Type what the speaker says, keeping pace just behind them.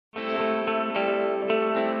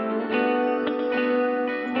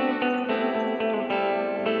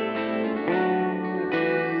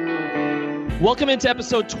Welcome into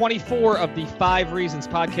episode 24 of the 5 Reasons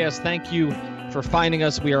podcast. Thank you for finding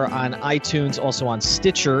us. We are on iTunes, also on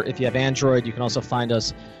Stitcher. If you have Android, you can also find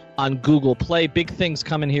us on Google Play. Big things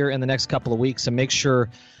coming here in the next couple of weeks, so make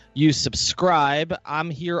sure you subscribe.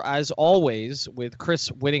 I'm here, as always, with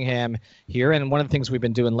Chris Whittingham here, and one of the things we've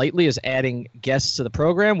been doing lately is adding guests to the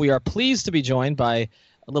program. We are pleased to be joined by a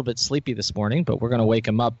little bit sleepy this morning, but we're going to wake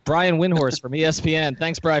him up. Brian Windhorst from ESPN.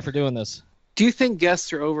 Thanks, Brian, for doing this. Do you think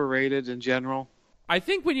guests are overrated in general? I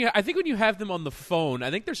think when you have them on the phone,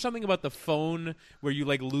 I think there's something about the phone where you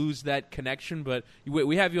lose that connection. But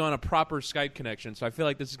we have you on a proper Skype connection, so I feel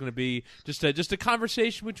like this is going to be just a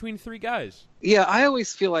conversation between 3 guys. Yeah, I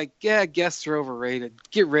always feel like guests are overrated.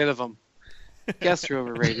 Get rid of them. Guests are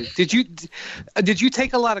overrated. Did you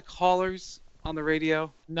take a lot of callers on the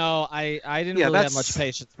radio? No, I didn't really have much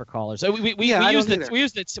patience for callers. We use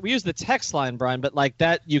the text line, Brian, but like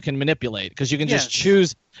that you can manipulate because you can just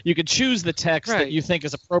choose. You can choose the text that you think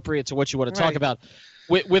is appropriate to what you want to talk about.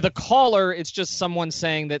 With a caller, it's just someone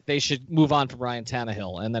saying that they should move on from Ryan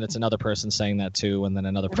Tannehill, and then it's another person saying that too, and then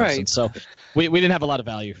another person. Right. So we didn't have a lot of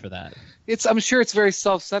value for that. I'm sure it's very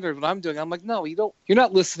self-centered. What I'm doing, I'm like, no, you don't. You're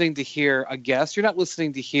not listening to hear a guest. You're not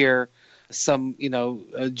listening to hear some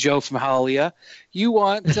Joe from Hialeah. You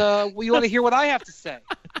want to hear what I have to say.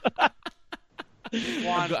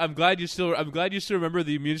 I'm glad you still remember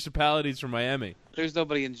the municipalities from Miami. There's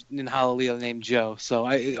nobody in Hialeah named Joe, so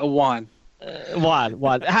Juan.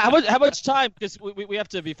 Juan. How much time? Because we have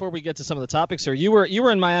to, before we get to some of the topics here. You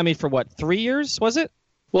were in Miami for what, 3 years? Was it?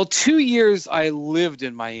 Well, 2 years I lived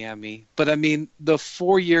in Miami, but I mean the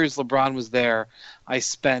 4 years LeBron was there, I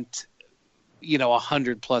spent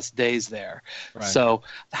 100+ days there. Right. So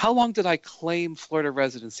how long did I claim Florida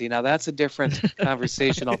residency? Now that's a different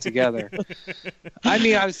conversation altogether. I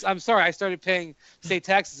mean, I'm sorry. I started paying state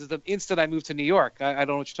taxes the instant I moved to New York. I don't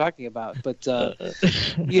know what you're talking about, but I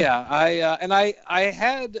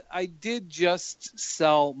did just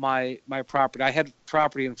sell my property. I had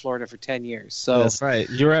property in Florida for 10 years. So that's right.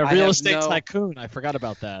 You're a real estate tycoon. I forgot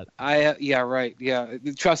about that. Right. Yeah.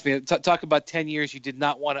 Trust me. Talk about 10 years you did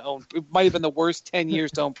not want to own. It might have been the worst 10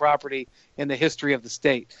 years to own property in the history of the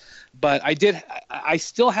state. But I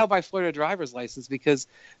still have my Florida driver's license because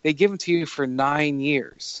they give them to you for 9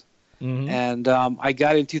 years. Mm-hmm. And I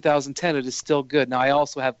got it in 2010. It is still good. Now, I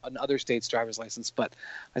also have another state's driver's license, but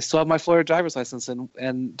I still have my Florida driver's license.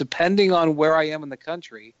 And depending on where I am in the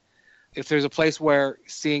country, if there's a place where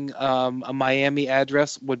seeing a Miami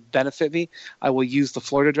address would benefit me, I will use the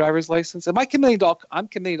Florida driver's license. I'm committing to all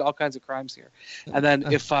kinds of crimes here. And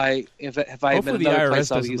then if I hopefully the IRS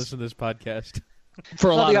doesn't listen to this podcast. The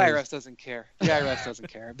IRS doesn't care. The IRS doesn't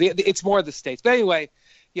care. It's more the states. But anyway,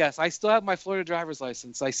 yes, I still have my Florida driver's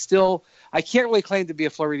license. I can't really claim to be a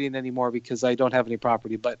Floridian anymore because I don't have any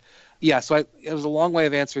property. But yeah, so it was a long way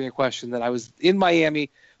of answering your question that I was in Miami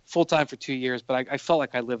full-time for 2 years, but I felt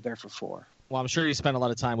like I lived there for 4. Well, I'm sure you spent a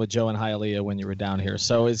lot of time with Joe and Hialeah when you were down here,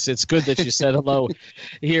 so it's good that you said hello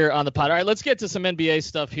here on the pod. All right, let's get to some NBA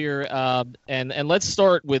stuff here, and let's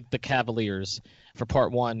start with the Cavaliers for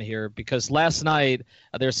part 1 here, because last night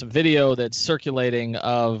there's some video that's circulating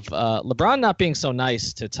of LeBron not being so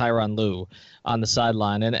nice to Tyronn Lue on the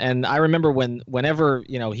sideline. And I remember whenever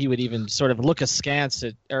he would even sort of look askance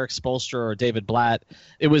at Eric Spoelstra or David Blatt,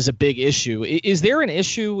 it was a big issue. Is there an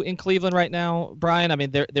issue in Cleveland right now, Brian? I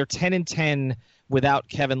mean, they're 10-10 without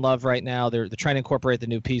Kevin Love right now. They're trying to incorporate the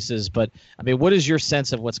new pieces, but I mean, what is your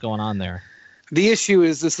sense of what's going on there? The issue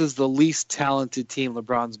is this is the least talented team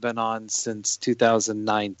LeBron's been on since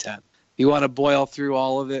 2009-10. You want to boil through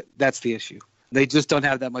all of it? That's the issue. They just don't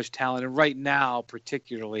have that much talent. And right now,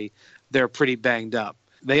 particularly, they're pretty banged up.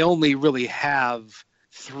 They only really have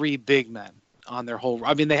 3 big men on their whole –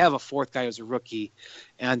 I mean, they have a 4th guy who's a rookie,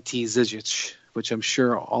 Ante Zizic, which I'm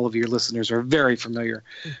sure all of your listeners are very familiar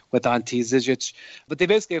with Ante Zizic. But they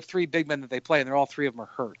basically have 3 big men that they play, and all 3 of them are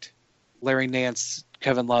hurt. Larry Nance,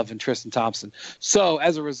 Kevin Love, and Tristan Thompson. So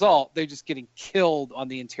as a result, they're just getting killed on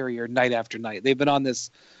the interior night after night. They've been on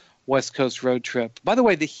this West Coast road trip. By the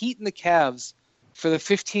way, the Heat and the Cavs, for the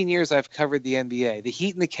 15 years I've covered the NBA, the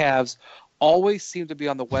Heat and the Cavs always seem to be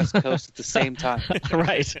on the West Coast at the same time.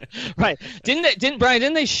 Right.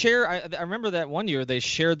 Didn't they share? I remember that one year they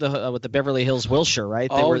shared with the Beverly Hills Wilshire,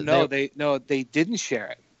 right? They didn't share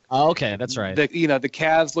it. Oh, okay, that's right. The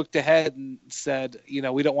Cavs looked ahead and said, we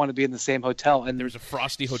don't want to be in the same hotel. And there was a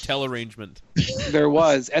frosty hotel arrangement. There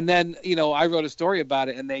was. And then, I wrote a story about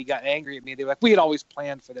it, and they got angry at me. They were like, we had always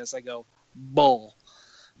planned for this. I go, bull.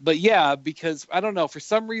 But yeah, because, I don't know, for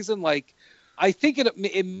some reason, I think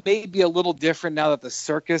it may be a little different now that the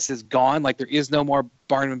circus is gone. There is no more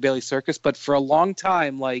Barnum and Bailey circus. But for a long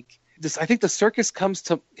time, I think the circus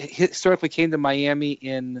historically came to Miami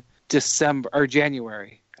in December or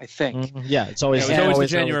January, I think. Mm-hmm. Yeah, it's always the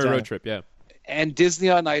January road trip. Yeah. And Disney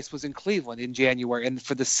on Ice was in Cleveland in January. And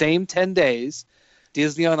for the same 10 days,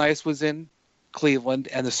 Disney on Ice was in Cleveland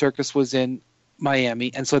and the circus was in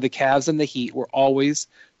Miami. And so the Cavs and the Heat were always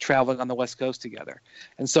traveling on the West Coast together.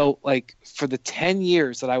 And so, like, for the 10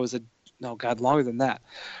 years that I was longer than that.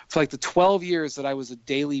 For like the 12 years that I was a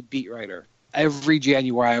daily beat writer, every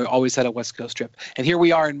January I always had a West Coast trip. And here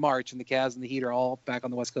we are in March, and the Cavs and the Heat are all back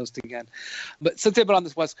on the West Coast again. But since they've been on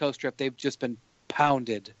this West Coast trip, they've just been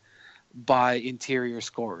pounded by interior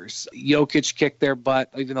scorers. Jokic kicked their butt,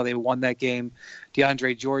 even though they won that game.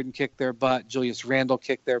 DeAndre Jordan kicked their butt. Julius Randle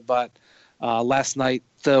kicked their butt. Last night,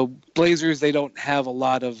 the Blazers, they don't have a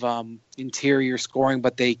lot of interior scoring,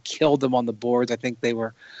 but they killed them on the boards. I think they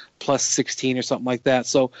were plus 16 or something like that.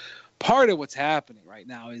 So part of what's happening right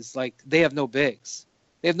now is, like, they have no bigs.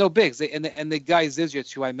 And the guy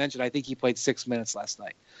Zizic, who I mentioned, I think he played 6 minutes last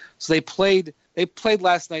night. So they played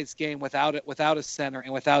last night's game without a center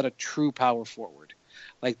and without a true power forward.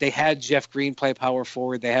 Like, they had Jeff Green play power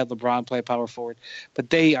forward, they had LeBron play power forward,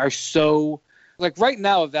 but they are so, like, right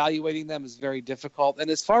now evaluating them is very difficult.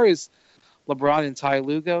 And as far as LeBron and Ty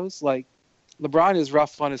Lue goes, like, LeBron is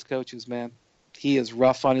rough on his coaches, man. He is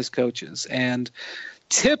rough on his coaches, and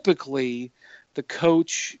typically the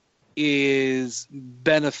coach is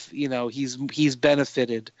he's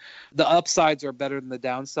benefited. The upsides are better than the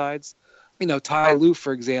downsides. Ty Lue,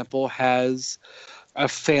 for example, has a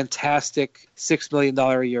fantastic $6 million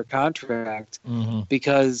a year contract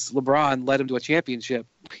because LeBron led him to a championship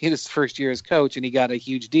in his first year as coach, and he got a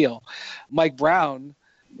huge deal. Mike Brown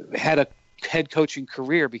had a head coaching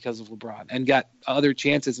career because of LeBron and got other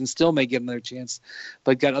chances, and still may get another chance,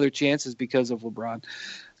 but got other chances because of LeBron.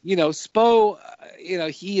 Spo,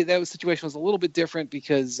 that situation was a little bit different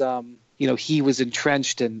because, he was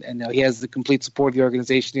entrenched and he has the complete support of the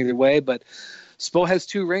organization either way. But Spo has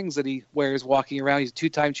 2 rings that he wears walking around. He's a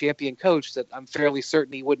 2-time champion coach that I'm fairly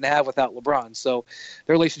certain he wouldn't have without LeBron. So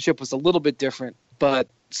their relationship was a little bit different, but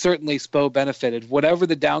certainly Spo benefited. Whatever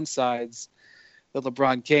the downsides that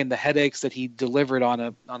LeBron came, the headaches that he delivered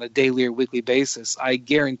on a daily or weekly basis, I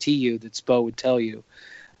guarantee you that Spo would tell you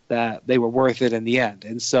that they were worth it in the end.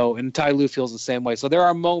 And Ty Lue feels the same way. So there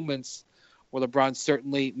are moments where LeBron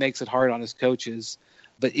certainly makes it hard on his coaches,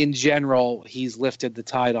 but in general, he's lifted the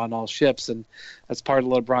tide on all ships, and that's part of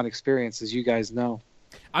the LeBron experience, as you guys know.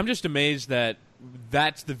 I'm just amazed that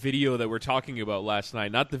that's the video that we're talking about last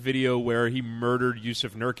night, not the video where he murdered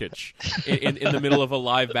Yusuf Nurkic in the middle of a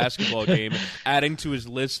live basketball game, adding to his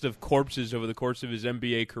list of corpses over the course of his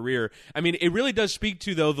NBA career. I mean, it really does speak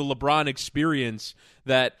to, though, the LeBron experience,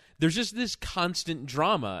 that there's just this constant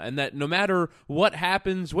drama, and that no matter what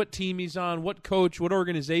happens, what team he's on, what coach, what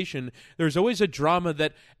organization, there's always a drama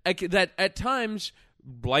that at times,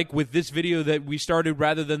 like with this video that we started,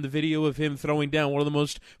 rather than the video of him throwing down one of the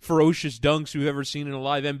most ferocious dunks we've ever seen in a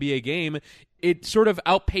live NBA game, it sort of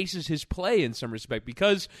outpaces his play in some respect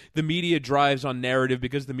because the media drives on narrative,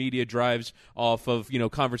 because the media drives off of,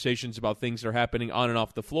 conversations about things that are happening on and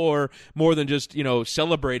off the floor more than just,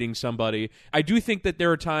 celebrating somebody. I do think that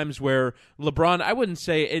there are times where LeBron, I wouldn't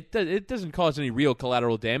say it doesn't cause any real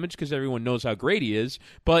collateral damage because everyone knows how great he is,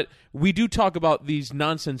 but we do talk about these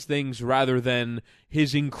nonsense things rather than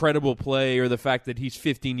his incredible play or the fact that he's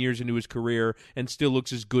 15 years into his career and still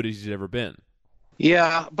looks as good as he's ever been.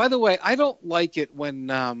 Yeah. By the way, I don't like it when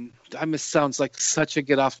sounds like such a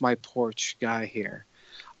get off my porch guy here.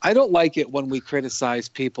 I don't like it when we criticize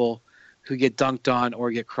people who get dunked on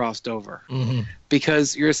or get crossed over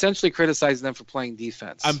because you're essentially criticizing them for playing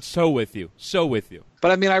defense. I'm so with you.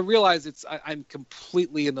 But I mean, I realize I'm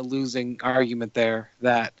completely in the losing argument there.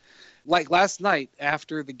 That, like last night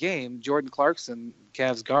after the game, Jordan Clarkson,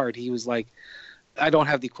 Cavs guard, he was like, I don't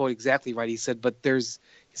have the quote exactly right. He said, but there's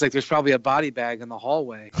probably a body bag in the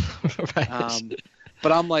hallway. Right.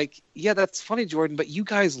 But I'm like, yeah, that's funny, Jordan, but you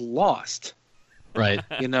guys lost. Right.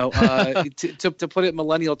 To put it in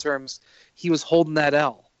millennial terms, he was holding that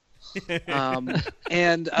L.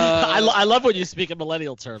 I love when you speak in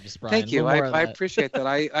millennial terms, Brian. Thank you. I appreciate that.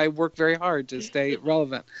 I work very hard to stay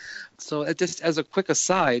relevant. So just as a quick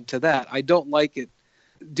aside to that, I don't like it.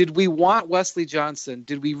 Did we want Wesley Johnson?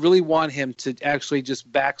 Did we really want him to actually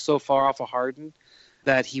just back so far off of Harden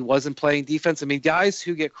that he wasn't playing defense? I mean, guys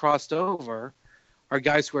who get crossed over are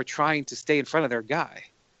guys who are trying to stay in front of their guy,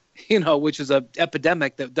 which is an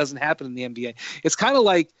epidemic that doesn't happen in the NBA. It's kind of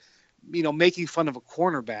like, making fun of a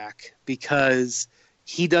cornerback because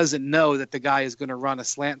he doesn't know that the guy is going to run a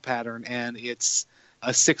slant pattern and it's, a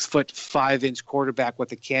 6'5" quarterback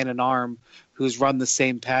with a cannon arm who's run the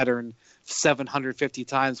same pattern 750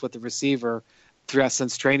 times with the receiver throughout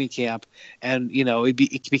since training camp. And,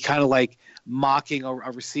 it could be kind of like mocking a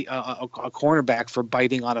cornerback for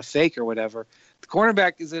biting on a fake or whatever. The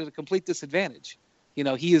cornerback is at a complete disadvantage.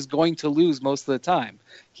 He is going to lose most of the time.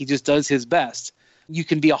 He just does his best. You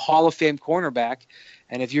can be a Hall of Fame cornerback,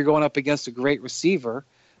 and if you're going up against a great receiver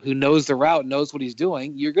who knows the route, knows what he's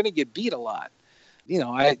doing, you're going to get beat a lot.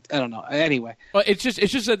 I don't know. Anyway, well, it's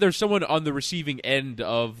just that there's someone on the receiving end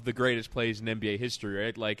of the greatest plays in NBA history,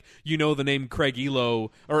 right? Like, the name Craig Elo,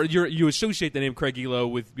 or you associate the name Craig Elo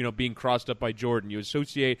with being crossed up by Jordan. You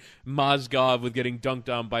associate Mozgov with getting dunked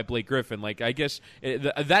on by Blake Griffin. Like, I guess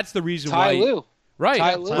that's the reason Ty why. Lue. Right,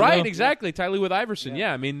 Ty Lue. right, exactly. Ty Lue with Iverson.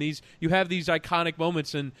 Yeah, I mean, you have these iconic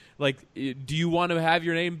moments, and like, do you want to have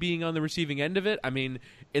your name being on the receiving end of it? I mean,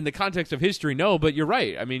 in the context of history, no, but you're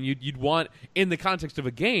right. I mean, you'd want, in the context of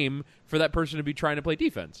a game, for that person to be trying to play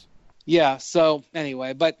defense. Yeah. So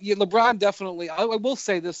anyway, but LeBron definitely. I will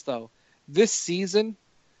say this though: this season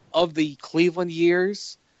of the Cleveland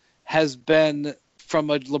years has been,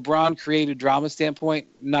 from a LeBron created drama standpoint,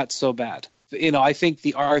 not so bad. I think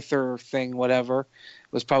the Arthur thing, whatever,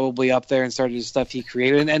 was probably up there and started the stuff he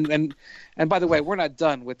created. And by the way, we're not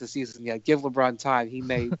done with the season yet. Give LeBron time; he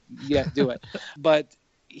may yet do it. But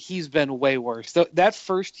he's been way worse. So that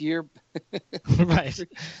first year, right?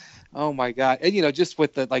 Oh my God! And just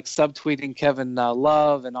with the subtweeting Kevin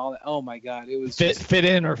Love and all that. Oh my God! It was fit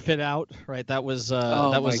in or fit out, right? That was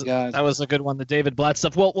that was a good one. The David Blatt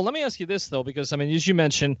stuff. Well, let me ask you this though, because as you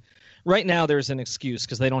mentioned. Right now, there's an excuse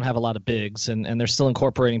because they don't have a lot of bigs, and they're still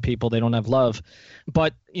incorporating people. They don't have Love.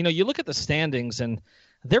 But, you look at the standings, and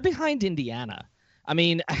they're behind Indiana. I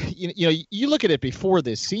mean, you look at it before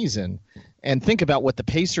this season and think about what the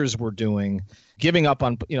Pacers were doing, giving up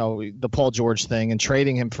on, the Paul George thing and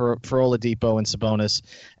trading him for Oladipo and Sabonis,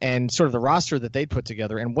 and sort of the roster that they'd put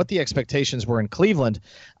together and what the expectations were in Cleveland.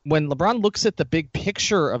 When LeBron looks at the big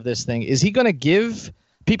picture of this thing, is he going to give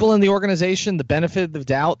people in the organization the benefit of the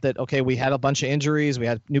doubt that, okay, we had a bunch of injuries, we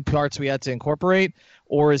had new parts we had to incorporate,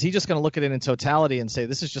 or is he just going to look at it in totality and say,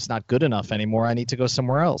 this is just not good enough anymore, I need to go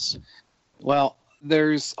somewhere else? Well,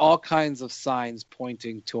 there's all kinds of signs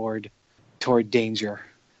pointing toward danger.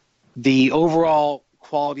 The overall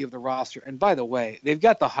quality of the roster, and by the way, they've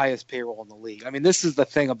got the highest payroll in the league. I mean, this is the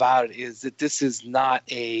thing about it, is that this is not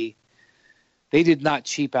they did not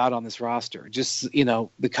cheap out on this roster. Just,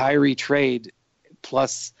 the Kyrie trade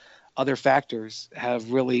plus other factors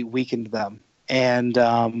have really weakened them. And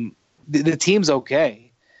the team's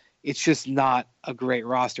okay. It's just not a great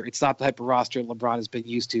roster. It's not the type of roster LeBron has been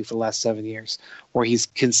used to for the last 7 years, where he's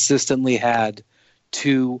consistently had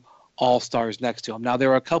two all-stars next to him. Now, there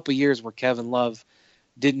were a couple years where Kevin Love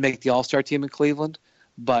didn't make the all-star team in Cleveland,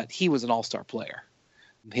 but he was an all-star player.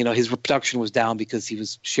 His production was down because he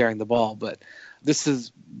was sharing the ball, but this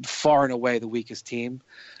is far and away the weakest team.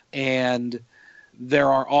 And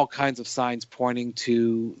there are all kinds of signs pointing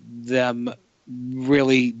to them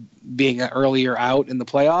really being earlier out in the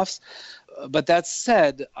playoffs. But that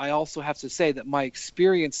said, I also have to say that my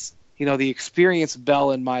experience, the experience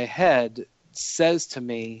bell in my head says to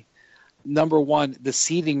me, number one, the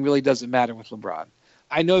seeding really doesn't matter with LeBron.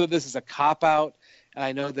 I know that this is a cop-out, and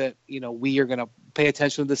I know that, we are going to pay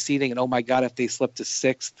attention to the seeding, and oh my God, if they slip to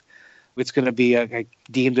sixth, it's going to be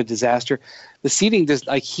deemed a disaster. The seeding does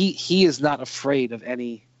he is not afraid of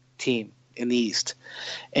any team in the East.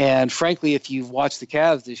 And frankly, if you've watched the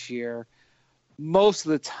Cavs this year, most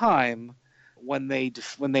of the time when they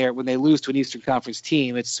lose to an Eastern Conference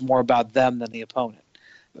team, it's more about them than the opponent.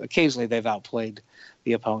 Occasionally they've outplayed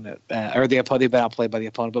the opponent, they've been outplayed by the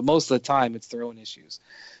opponent, but most of the time it's their own issues.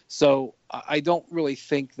 So I don't really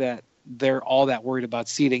think that they're all that worried about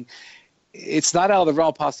seeding. It's not out of the realm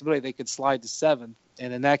of possibility they could slide to seventh,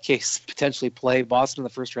 and in that case, potentially play Boston in the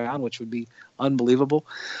first round, which would be unbelievable.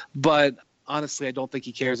 But honestly, I don't think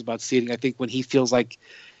he cares about seeding. I think when he feels like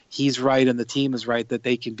he's right and the team is right, that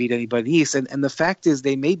they can beat anybody in the East. And the fact is,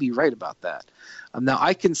 they may be right about that. Now,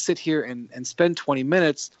 I can sit here and spend 20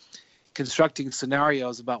 minutes constructing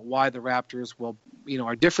scenarios about why the Raptors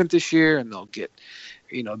are different this year, and they'll get,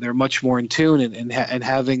 they're much more in tune and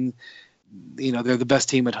having. They're the best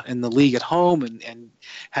team in the league at home, and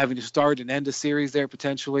having to start and end a series there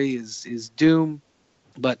potentially is doom.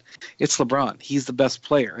 But it's LeBron. He's the best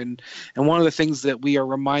player. And one of the things that we are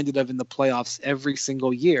reminded of in the playoffs every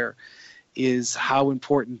single year is how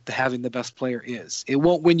important having the best player is. It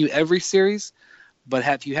won't win you every series, but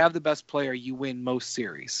if you have the best player, you win most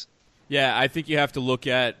series. Yeah, I think you have to look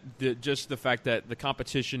at just the fact that the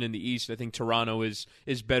competition in the East. I think Toronto is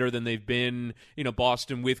better than they've been.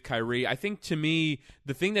 Boston with Kyrie. I think, to me,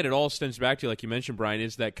 the thing that it all stems back to, like you mentioned, Brian,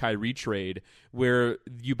 is that Kyrie trade where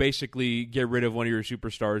you basically get rid of one of your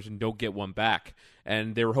superstars and don't get one back.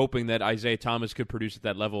 And they were hoping that Isaiah Thomas could produce at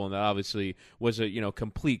that level, and that obviously was a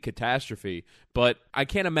complete catastrophe. But I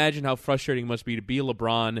can't imagine how frustrating it must be to be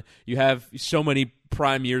LeBron. You have so many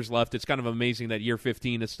prime years left. It's kind of amazing that year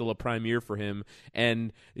 15 is still a prime year for him,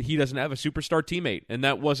 and he doesn't have a superstar teammate. And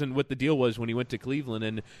that wasn't what the deal was when he went to Cleveland.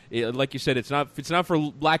 And like you said, it's not for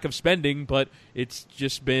lack of spending, but it's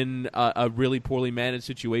just been a really poorly managed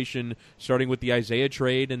situation, starting with the Isaiah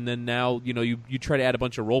trade, and then now you try to add a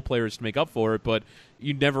bunch of role players to make up for it, but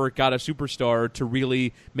you never got a superstar to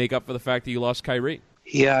really make up for the fact that you lost Kyrie.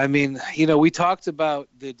 Yeah, I mean, we talked about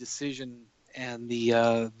the decision and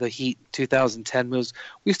the Heat 2010 moves.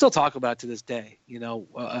 We still talk about it to this day.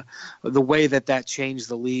 The way that changed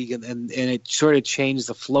the league, and it sort of changed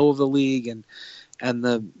the flow of the league, and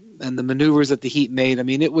the maneuvers that the Heat made. I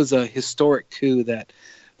mean, it was a historic coup that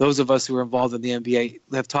those of us who were involved in the NBA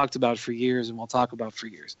have talked about for years and will talk about for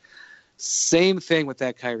years. Same thing with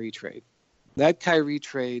that Kyrie trade. That Kyrie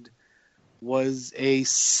trade was a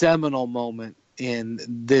seminal moment in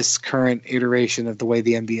this current iteration of the way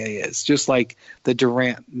the NBA is, just like the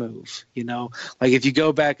Durant move. Like if you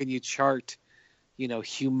go back and you chart,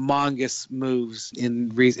 humongous moves in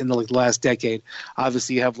the last decade.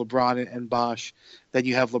 Obviously, you have LeBron and Bosh. Then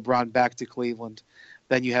you have LeBron back to Cleveland.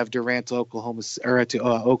 Then you have Durant to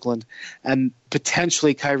Oakland, and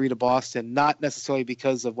potentially Kyrie to Boston. Not necessarily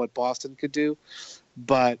because of what Boston could do,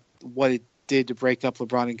 but what it did to break up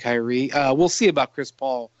LeBron and Kyrie. We'll see about Chris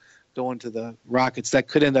Paul going to the Rockets. That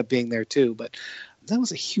could end up being there too, but that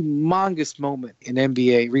was a humongous moment in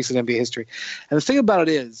recent NBA history. And the thing about it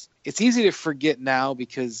is, it's easy to forget now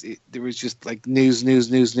because there was just like news.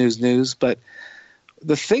 But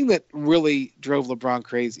the thing that really drove LeBron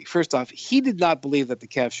crazy, first off, he did not believe that the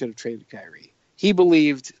Cavs should have traded Kyrie. He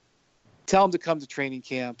believed, tell him to come to training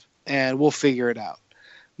camp and we'll figure it out.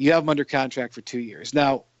 You have him under contract for 2 years.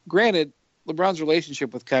 Now, granted, LeBron's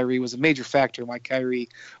relationship with Kyrie was a major factor in why Kyrie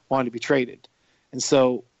wanted to be traded. And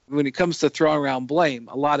so when it comes to throwing around blame,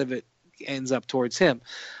 a lot of it ends up towards him.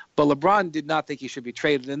 But LeBron did not think he should be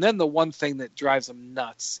traded. And then the one thing that drives him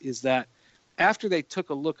nuts is that after they took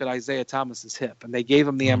a look at Isaiah Thomas's hip and they gave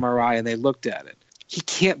him the MRI and they looked at it, he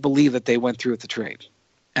can't believe that they went through with the trade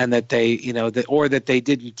and that they, that they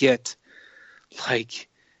didn't get like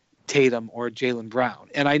Tatum or Jaylen Brown.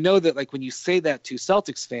 And I know that like when you say that to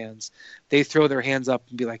Celtics fans, they throw their hands up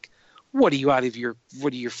and be like, what are you out of your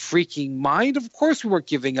freaking mind? Of course we weren't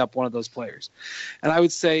giving up one of those players. And I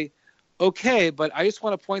would say, okay, but I just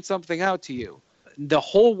want to point something out to you. The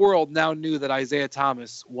whole world now knew that Isaiah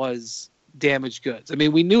Thomas was damaged goods. I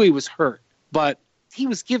mean, we knew he was hurt, but he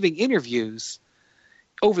was giving interviews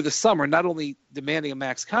over the summer, not only demanding a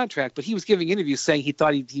max contract, but he was giving interviews saying he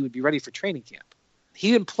thought he would be ready for training camp. He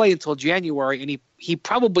didn't play until January, and he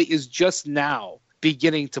probably is just now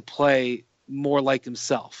beginning to play more like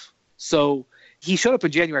himself. So he showed up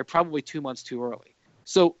in January probably 2 months too early.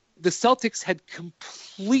 So the Celtics had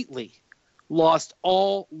completely lost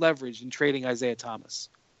all leverage in trading Isaiah Thomas.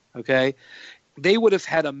 Okay? They would have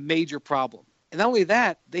had a major problem. And not only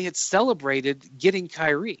that, they had celebrated getting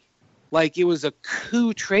Kyrie. Like it was a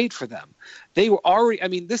coup trade for them. They were already, I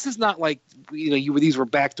mean, this is not like, these were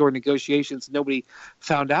backdoor negotiations. Nobody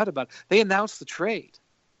found out about it. They announced the trade.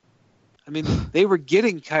 I mean, they were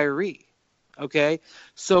getting Kyrie. Okay.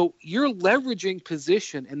 So your leveraging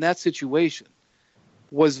position in that situation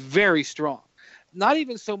was very strong. Not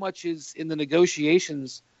even so much as in the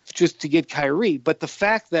negotiations just to get Kyrie, but the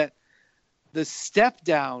fact that the step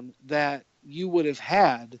down that you would have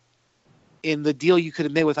had in the deal you could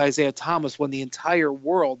have made with Isaiah Thomas when the entire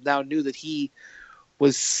world now knew that he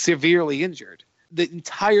was severely injured. The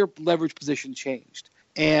entire leverage position changed.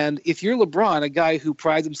 And if you're LeBron, a guy who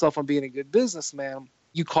prides himself on being a good businessman,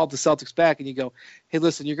 you call the Celtics back and you go, hey,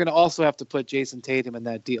 listen, you're going to also have to put Jason Tatum in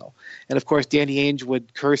that deal. And, of course, Danny Ainge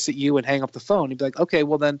would curse at you and hang up the phone. He'd be like, okay,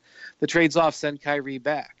 well, then the trade's off. Send Kyrie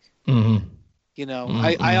back. Mm-hmm.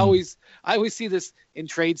 I always see this in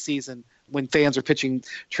trade season when fans are pitching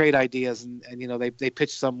trade ideas and they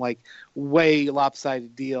pitch some like way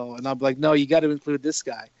lopsided deal. And I'm like, no, you got to include this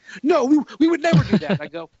guy. No, we would never do that. And I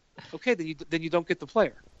go, okay, then you don't get the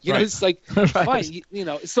player. Right. It's like, Right. fine.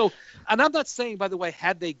 So, and I'm not saying, by the way,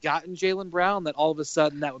 had they gotten Jaylen Brown, that all of a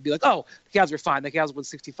sudden that would be like, oh, the Cavs are fine. The Cavs won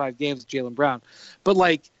 65 games with Jaylen Brown. But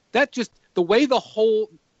like the way the whole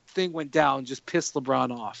thing went down just pissed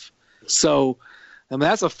LeBron off. So I mean,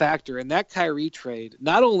 that's a factor. And that Kyrie trade,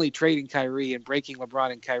 not only trading Kyrie and breaking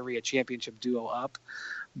LeBron and Kyrie, a championship duo up,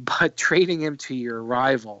 but trading him to your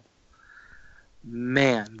rival,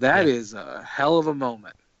 man, that is a hell of a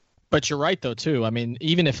moment. But you're right, though, too. I mean,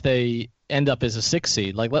 even if they end up as a 6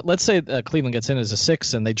 seed, like let's say Cleveland gets in as a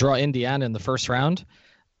 6 and they draw Indiana in the first round,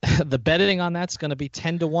 the betting on that's going to be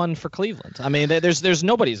 10-1 for Cleveland. I mean, there's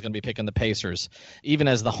nobody's going to be picking the Pacers, even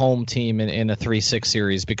as the home team in a 3-6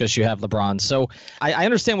 series, because you have LeBron. So I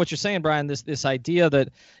understand what you're saying, Brian. This idea that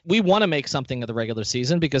we want to make something of the regular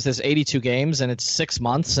season because there's 82 games and it's 6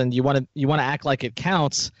 months, and you want to act like it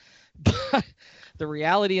counts. But the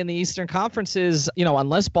reality in the Eastern Conference is,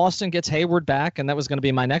 unless Boston gets Hayward back, and that was going to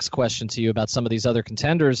be my next question to you about some of these other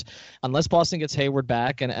contenders, unless Boston gets Hayward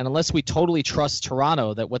back, and unless we totally trust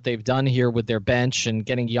Toronto that what they've done here with their bench and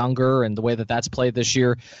getting younger and the way that that's played this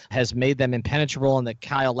year has made them impenetrable, and that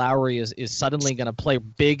Kyle Lowry is suddenly going to play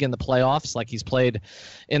big in the playoffs like he's played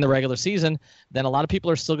in the regular season, then a lot of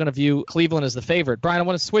people are still going to view Cleveland as the favorite. Brian, I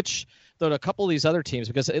want to switch though to a couple of these other teams,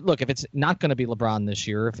 because look, if it's not going to be LeBron this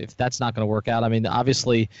year, if that's not going to work out, I mean,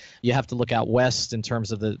 obviously you have to look out west in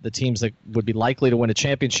terms of the teams that would be likely to win a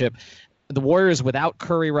championship. The Warriors without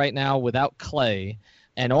Curry right now, without Clay,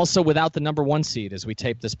 and also without the number 1 seed as we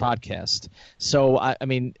tape this podcast. So, I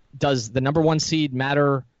mean, does the number 1 seed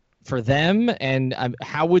matter for them? And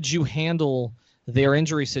how would you handle their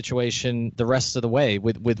injury situation the rest of the way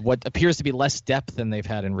with what appears to be less depth than they've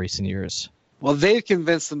had in recent years? Well, they've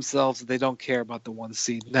convinced themselves that they don't care about the 1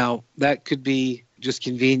 seed. Now, that could be just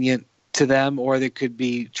convenient to them, or that could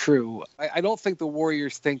be true. I don't think the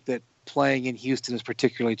Warriors think that playing in Houston is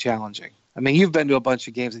particularly challenging. I mean, you've been to a bunch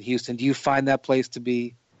of games in Houston. Do you find that place to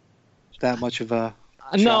be that much of a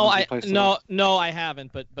No, I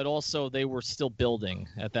haven't. But also they were still building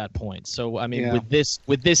at that point. So I mean, with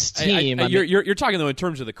this team, you're talking though in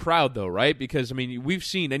terms of the crowd though, right? Because I mean, we've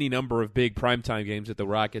seen any number of big primetime games that the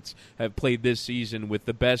Rockets have played this season with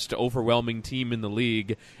the best overwhelming team in the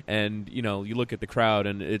league, and you look at the crowd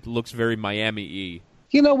and it looks very Miami-y.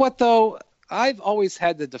 You know what though? I've always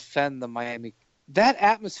had to defend the Miami. That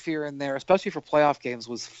atmosphere in there, especially for playoff games,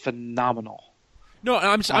 was phenomenal. No,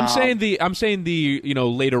 I'm saying the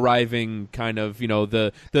late arriving kind of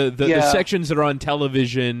the sections that are on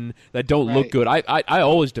television that don't look good. I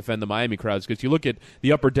always defend the Miami crowds because you look at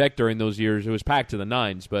the upper deck during those years, it was packed to the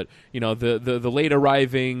nines. But the late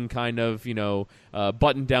arriving kind of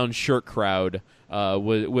button down shirt crowd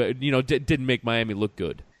didn't make Miami look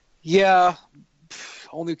good. Yeah,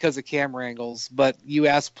 only because of camera angles. But you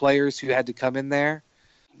ask players who had to come in there,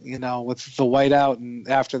 with the whiteout, and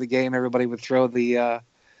after the game, everybody would throw the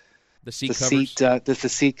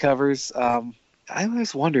seat covers. I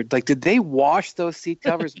always wondered, did they wash those seat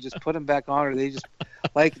covers and just put them back on, or they just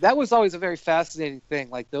that was always a very fascinating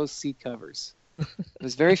thing, those seat covers. It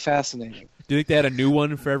was very fascinating. Do you think they had a new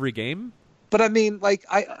one for every game? But I mean, what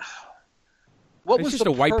it's was just the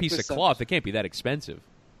a white piece of cloth? It can't be that expensive.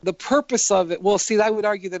 The purpose of it, well, see, I would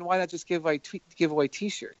argue then why not just give away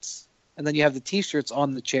T-shirts? And then you have the T-shirts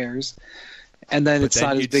on the chairs, and then it's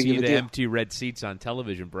not as big of a deal. You'd see the empty red seats on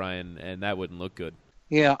television, Brian, and that wouldn't look good.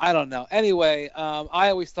 Yeah, I don't know. Anyway, I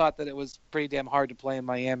always thought that it was pretty damn hard to play in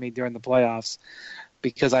Miami during the playoffs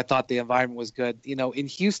because I thought the environment was good. In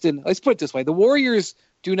Houston, let's put it this way: the Warriors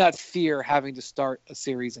do not fear having to start a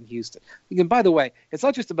series in Houston. And by the way, it's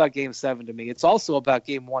not just about Game 7 to me; it's also about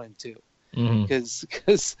Game 1 and 2.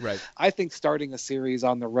 Because I think starting a series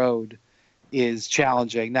on the road is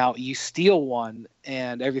challenging. Now you steal one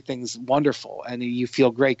and everything's wonderful and you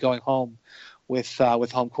feel great going home with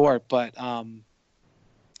home court, but I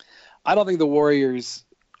don't think the Warriors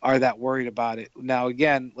are that worried about it. Now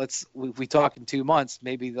again, we talk in 2 months,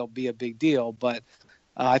 maybe there'll be a big deal, but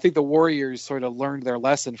I think the Warriors sort of learned their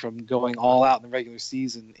lesson from going all out in the regular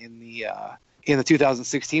season in the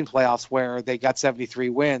 2016 playoffs, where they got 73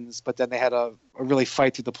 wins, but then they had a really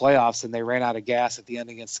fight through the playoffs and they ran out of gas at the end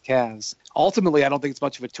against the Cavs. Ultimately, I don't think it's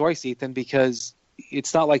much of a choice, Ethan, because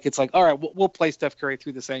it's not like it's all right, we'll play Steph Curry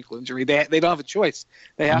through this ankle injury. They don't have a choice.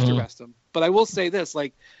 They have to rest him. But I will say this,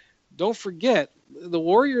 don't forget, the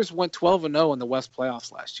Warriors went 12-0 in the West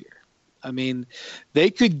playoffs last year. I mean,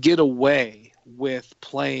 they could get away with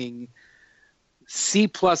playing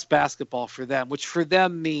C-plus basketball for them, which for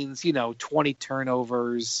them means, 20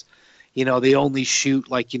 turnovers. They only shoot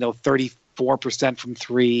 34% from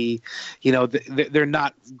three. They're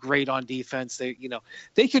not great on defense.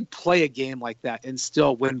 They could play a game like that and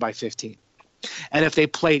still win by 15. And if they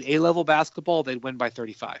played A-level basketball, they'd win by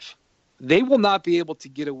 35. They will not be able to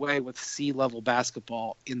get away with C-level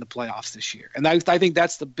basketball in the playoffs this year. And I think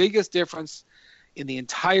that's the biggest difference in the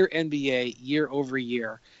entire NBA year over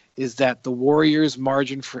year, is that the Warriors'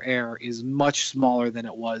 margin for error is much smaller than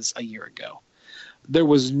it was a year ago. There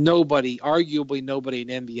was arguably nobody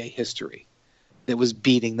in NBA history that was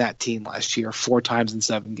beating that team last year 4 times in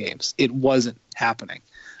 7 games. It wasn't happening.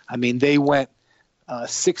 I mean, they went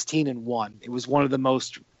 16-1. It was one of the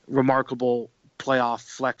most remarkable playoff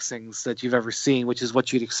flexings that you've ever seen, which is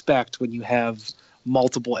what you'd expect when you have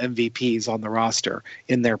multiple MVPs on the roster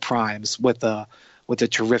in their primes with a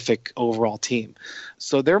terrific overall team.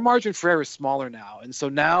 So their margin for error is smaller now. And so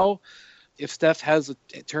now if Steph has a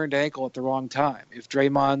turned ankle at the wrong time, if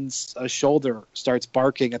Draymond's shoulder starts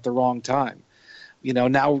barking at the wrong time,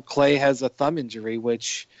 now Klay has a thumb injury,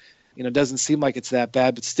 which, doesn't seem like it's that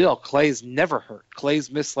bad, but still, Klay's never hurt.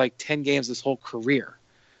 Klay's missed like 10 games his whole career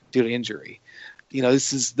due to injury.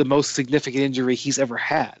 This is the most significant injury he's ever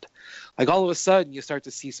had. Like all of a sudden you start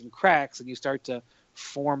to see some cracks and you start to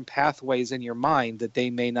form pathways in your mind that they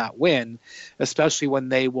may not win, especially when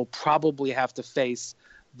they will probably have to face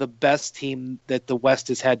the best team that the West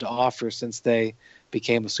has had to offer since they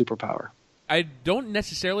became a superpower. I don't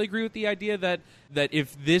necessarily agree with the idea that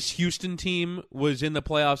if this Houston team was in the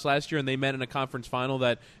playoffs last year and they met in a conference final,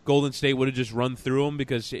 that Golden State would have just run through them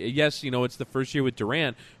because, yes, it's the first year with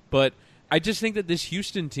Durant, but I just think that this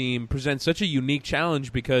Houston team presents such a unique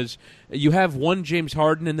challenge because you have one James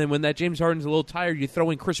Harden, and then when that James Harden's a little tired, you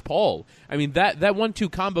throw in Chris Paul. I mean, that 1-2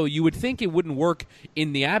 combo, you would think it wouldn't work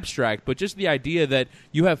in the abstract, but just the idea that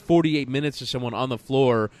you have 48 minutes of someone on the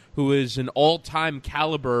floor who is an all-time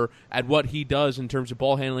caliber at what he does in terms of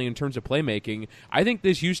ball handling, in terms of playmaking, I think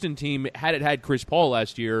this Houston team, had it had Chris Paul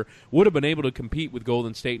last year, would have been able to compete with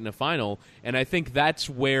Golden State in the final, and I think that's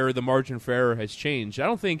where the margin for error has changed. I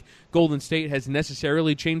don't think Golden State has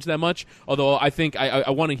necessarily changed that much, although I think I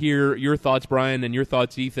want to hear your thoughts, Brian, and your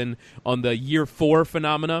thoughts, Ethan, on the year 4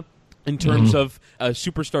 phenomena in terms of a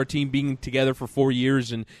superstar team being together for 4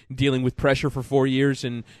 years and dealing with pressure for 4 years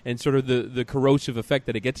and sort of the corrosive effect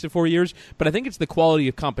that it gets to 4 years. But I think it's the quality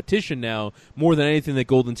of competition now, more than anything that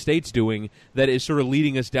Golden State's doing, that is sort of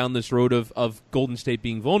leading us down this road of Golden State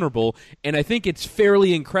being vulnerable. And I think it's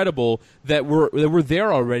fairly incredible that we're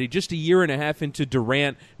there already, just a year and a half into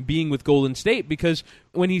Durant being with Golden State, because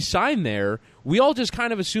when he signed there, we all just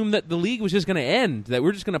kind of assumed that the league was just going to end, that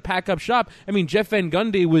we're just going to pack up shop. I mean, Jeff Van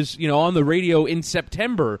Gundy was, on the radio in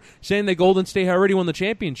September saying that Golden State had already won the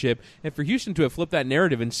championship, and for Houston to have flipped that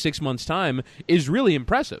narrative in 6 months' time is really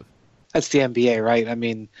impressive. That's the NBA, right? I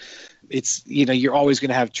mean, it's, you're always going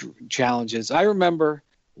to have challenges. I remember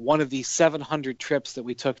one of the 700 trips that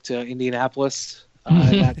we took to Indianapolis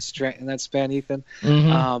in that span, Ethan.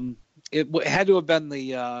 Mm-hmm. It had to have been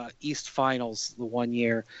the East Finals the one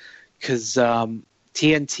year, because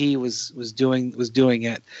TNT was doing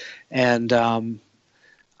it, and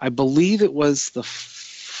I believe it was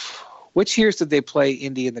which years did they play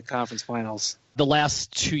Indy in the conference finals? The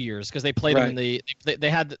last 2 years, because they played them in they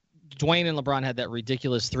had Dwayne and LeBron had that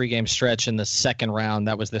ridiculous 3-game stretch in the second round.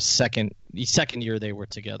 That was the second year they were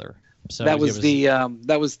together. So that was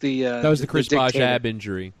the Chris Bosh ab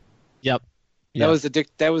injury. Yep. That was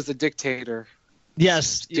the dictator.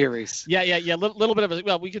 Yes, series. Yeah. Little bit of a,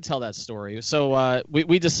 well, we could tell that story. So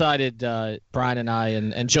we decided, Brian and I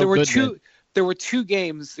and Joe Goodman. There were 2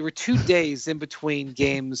 games. There were 2 days in between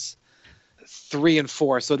games 3 and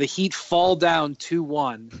 4. So the Heat fall down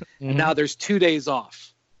 2-1, and now there's 2 days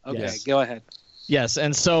off. Okay, yes. Go ahead. Yes,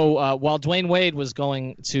 and so while Dwayne Wade was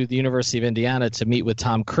going to the University of Indiana to meet with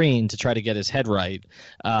Tom Crean to try to get his head right,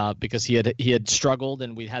 because he had struggled,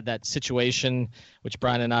 and we had that situation which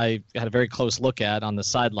Brian and I had a very close look at on the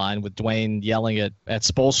sideline with Dwayne yelling at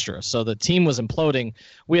Spoelstra. So the team was imploding.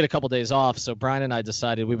 We had a couple days off, so Brian and I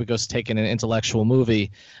decided we would go take in an intellectual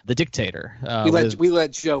movie, The Dictator. We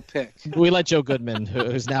let Joe pick. We let Joe Goodman,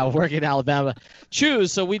 who's now working in Alabama,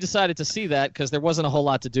 choose. So we decided to see that because there wasn't a whole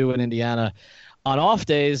lot to do in Indiana on off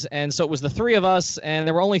days, and so it was the 3 of us, and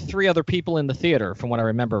there were only 3 other people in the theater, from what I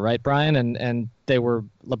remember, right, Brian? And they were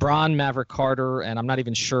LeBron, Maverick Carter, and I'm not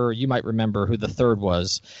even sure, you might remember who the third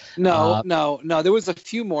was. No, there was a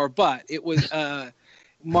few more, but it was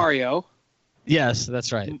Mario. Yes,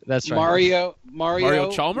 that's right. Mario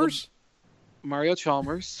Chalmers? Mario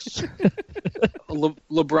Chalmers.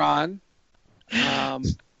 LeBron.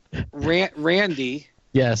 Randy.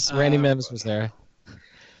 Yes, Randy Mims was there.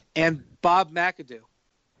 And Bob McAdoo.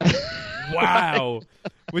 Wow.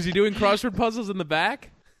 Was he doing crossword puzzles in the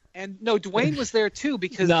back? And no, Dwayne was there too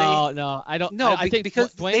because I don't. No, I think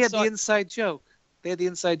because Dwayne they had the inside joke. They had the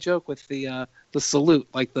inside joke with the salute,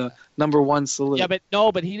 like the #1 salute. Yeah,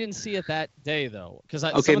 but he didn't see it that day though, because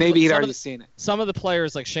maybe he'd already seen it. Some of the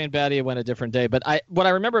players, like Shane Battier, went a different day. But what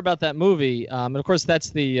I remember about that movie, and of course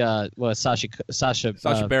that's the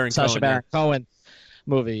Sacha Baron Cohen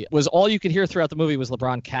movie, was all you could hear throughout the movie was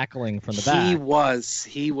LeBron cackling from the back. He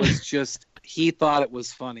was just he thought it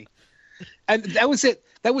was funny, and that was it.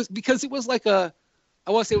 That was because it was like I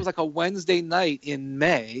want to say it was like a Wednesday night in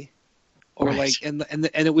May. Or right. like, and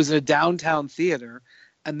it was in a downtown theater,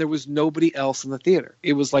 and there was nobody else in the theater.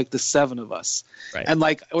 It was like the 7 of us. Right. And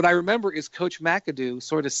like, what I remember is Coach McAdoo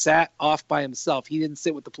sort of sat off by himself. He didn't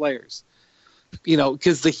sit with the players,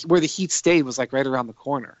 because where the Heat stayed was like right around the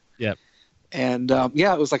corner. Yep. And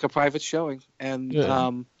it was like a private showing. And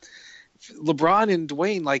LeBron and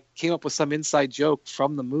Dwayne like came up with some inside joke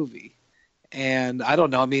from the movie. And I don't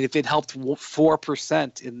know. I mean, if it helped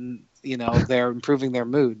 4% in they're improving their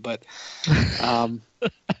mood, but the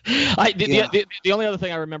only other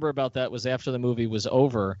thing I remember about that was after the movie was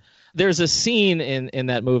over, there's a scene in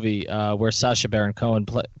that movie where Sacha Baron Cohen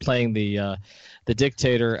playing the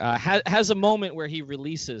dictator has a moment where he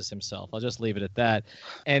releases himself. I'll just leave it at that.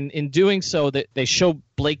 And in doing so, they show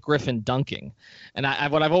Blake Griffin dunking. And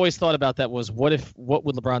what I've always thought about that was what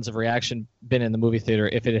would LeBron's reaction been in the movie theater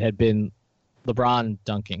if it had been LeBron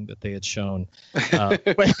dunking that they had shown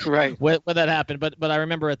right when that happened. But I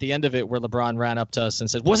remember at the end of it where LeBron ran up to us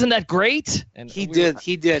and said, "Wasn't that great?" And he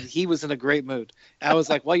did. He was in a great mood. I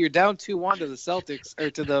was like, "Well, you're down 2-1 to the Celtics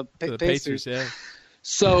or to the Pacers." Yeah.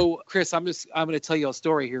 So, Chris, I'm going to tell you a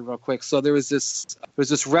story here real quick. So there was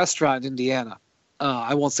this restaurant in Indiana.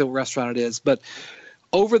 I won't say what restaurant it is, but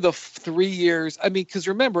over the 3 years, I mean, because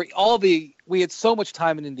remember, we had so much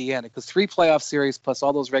time in Indiana because 3 playoff series plus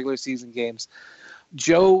all those regular season games.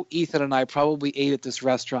 Joe, Ethan, and I probably ate at this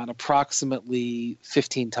restaurant approximately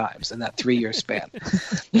 15 times in that 3-year span.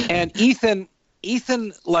 And Ethan,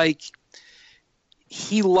 like,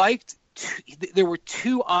 he liked. There were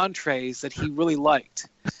 2 entrees that he really liked,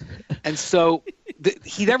 and so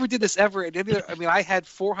he never did this ever. I mean, I had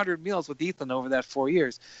 400 meals with Ethan over that 4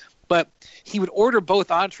 years. But he would order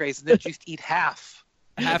both entrees and then just eat half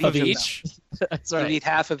of each. That's right. He'd eat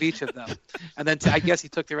half of each of them, and then I guess he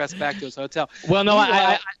took the rest back to his hotel. Well, no,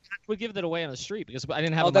 I would give that away on the street because I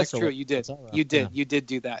didn't have. Oh, that's true. You did. You did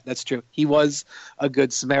do that. That's true. He was a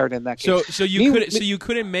good Samaritan in that case. So you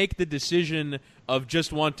couldn't make the decision of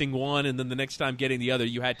just wanting one and then the next time getting the other.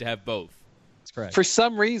 You had to have both. That's correct. For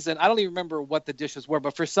some reason, I don't even remember what the dishes were,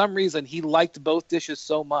 but for some reason he liked both dishes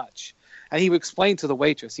so much. And he would explain to the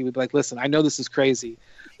waitress, he would be like, "Listen, I know this is crazy,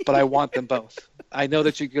 but I want them both. I know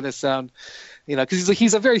that you're going to sound, because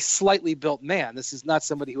he's a very slightly built man. This is not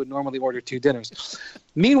somebody who would normally order 2 dinners."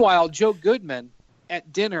 Meanwhile, Joe Goodman,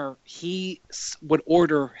 at dinner, he would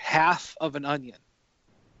order half of an onion.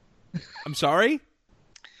 I'm sorry?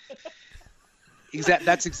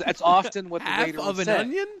 That's often what the waiter would say. Half of an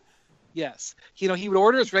onion? Yes. He would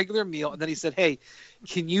order his regular meal, and then he said, "Hey,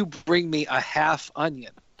 can you bring me a half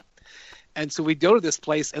onion?" And so we'd go to this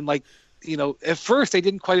place, and at first they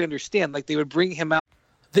didn't quite understand. Like, they would bring him out.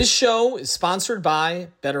 This show is sponsored by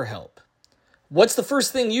BetterHelp. What's the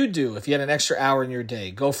first thing you'd do if you had an extra hour in your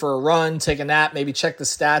day? Go for a run, take a nap, maybe check the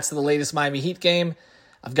stats of the latest Miami Heat game?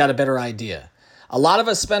 I've got a better idea. A lot of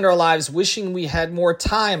us spend our lives wishing we had more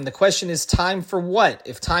time. The question is, time for what?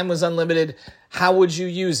 If time was unlimited, how would you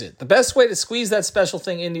use it? The best way to squeeze that special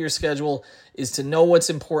thing into your schedule is to know what's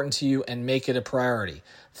important to you and make it a priority.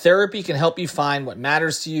 Therapy can help you find what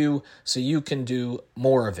matters to you so you can do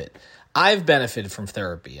more of it. I've benefited from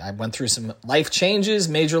therapy. I went through some life changes,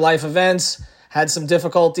 major life events, had some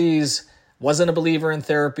difficulties, wasn't a believer in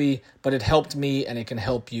therapy, but it helped me and it can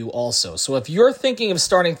help you also. So if you're thinking of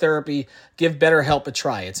starting therapy, give BetterHelp a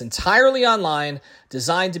try. It's entirely online,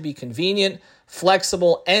 designed to be convenient,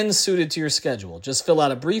 flexible, and suited to your schedule. Just fill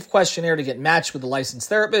out a brief questionnaire to get matched with a licensed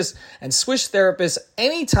therapist and switch therapists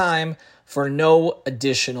anytime for no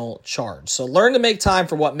additional charge. So learn to make time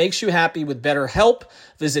for what makes you happy with BetterHelp.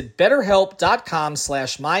 Visit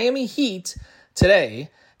BetterHelp.com/Miami Heat today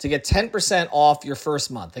to get 10% off your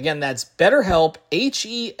first month. Again, that's BetterHelp,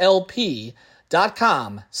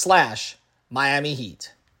 HELP.com/Miami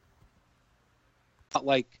Heat.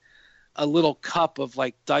 Like a little cup of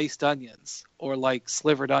like diced onions or like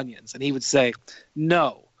slivered onions. And he would say,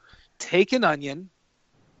 "No, take an onion,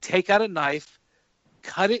 take out a knife,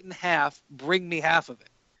 cut it in half, bring me half of it."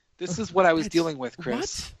 This is what I was dealing with,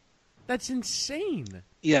 Chris. What? That's insane.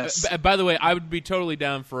 Yes. By the way, I would be totally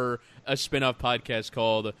down for a spin-off podcast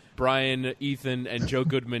called Brian, Ethan, and Joe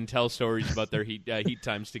Goodman Tell Stories about their heat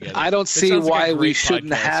times together. I don't see why we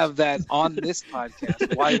shouldn't podcast. have that on this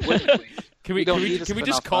podcast. Why wouldn't we? Can we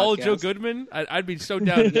just call Joe Goodman? I'd be so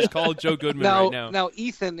down to just call Joe Goodman right now. Now,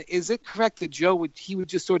 Ethan, is it correct that Joe would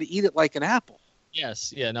just sort of eat it like an apple?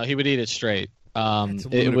 Yes. Yeah. No, he would eat it straight. That's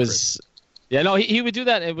It was. Yeah. No, he would do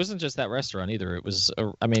that. It wasn't just that restaurant either. It was.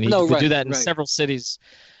 I mean, he would do that in several cities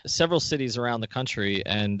around the country,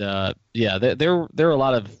 and there are a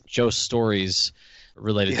lot of Joe stories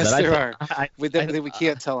related to that. There are. We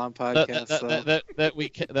can't tell on podcasts. That we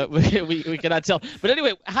cannot tell. But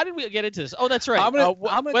anyway, how did we get into this? Oh, that's right. I'm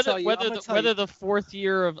gonna tell you. Whether the fourth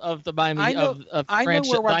year of the Miami of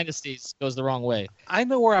franchise dynasties goes the wrong way. I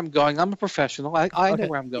know where I'm going. I'm a professional. I know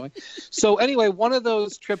where I'm going. So anyway, one of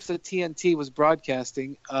those trips that TNT was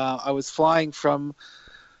broadcasting, I was flying from.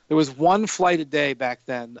 There was one flight a day back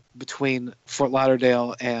then between Fort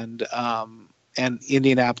Lauderdale and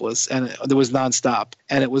Indianapolis, and it was nonstop,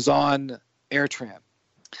 and it was on AirTran.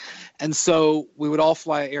 And so we would all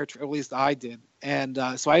fly AirTran, at least I did. And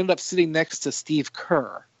so I ended up sitting next to Steve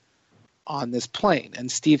Kerr on this plane,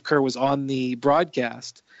 and Steve Kerr was on the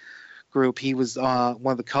broadcast group. He was one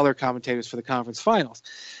of the color commentators for the conference finals.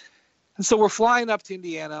 And so we're flying up to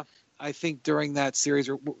Indiana. I think during that series,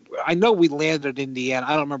 I know we landed at Indiana.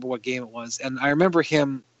 I don't remember what game it was. And I remember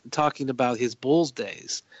him talking about his Bulls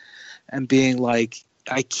days and being like,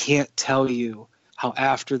 I can't tell you how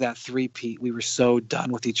after that three-peat we were so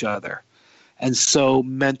done with each other and so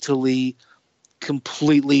mentally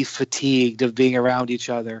completely fatigued of being around each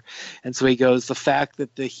other. And so he goes, the fact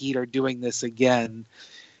that the Heat are doing this again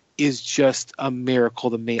is just a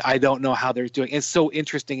miracle to me. I don't know how they're doing. It's so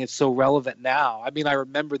interesting. It's so relevant now. I mean, I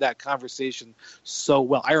remember that conversation so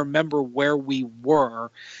well. I remember where we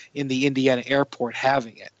were in the Indiana airport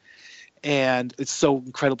having it. And it's so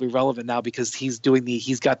incredibly relevant now because he's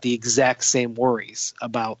got the exact same worries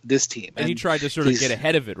about this team. And he tried to sort of get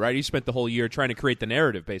ahead of it, right? He spent the whole year trying to create the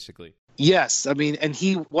narrative, basically. Yes. I mean, and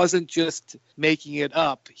he wasn't just making it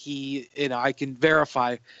up. I can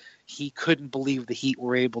verify he couldn't believe the Heat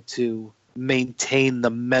were able to maintain the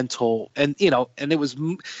mental and it was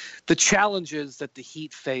the challenges that the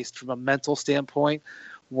Heat faced from a mental standpoint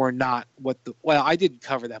were not I didn't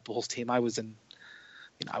cover that Bulls team. I was in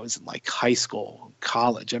like high school,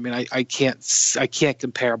 college. I mean, I can't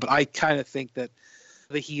compare, but I kind of think that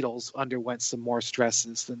the Heatles underwent some more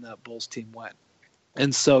stresses than the Bulls team went.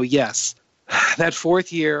 And so, yes, that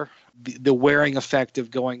fourth year, the wearing effect of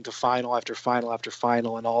going to final after final after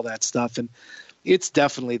final and all that stuff. And it's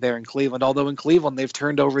definitely there in Cleveland, although in Cleveland they've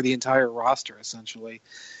turned over the entire roster, essentially.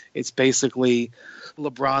 It's basically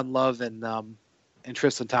LeBron, Love, and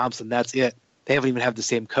Tristan Thompson. That's it. They haven't even had the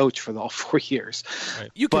same coach for all 4 years. Right.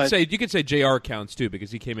 You could say JR counts too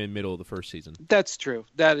because he came in middle of the first season. That's true.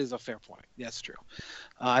 That is a fair point. That's true.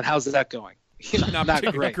 And how's that going? Not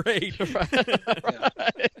great. Yeah.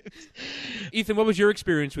 Ethan, what was your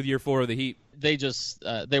experience with year 4 of the Heat? They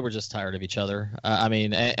were just tired of each other.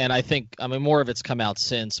 And I think more of it's come out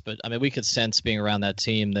since, but we could sense being around that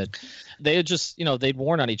team that they had just they'd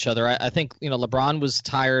worn on each other. I think LeBron was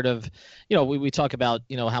tired of we talk about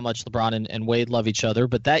how much LeBron and Wade love each other,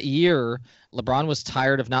 but that year LeBron was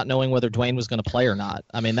tired of not knowing whether Dwayne was going to play or not.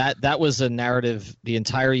 I mean that was a narrative the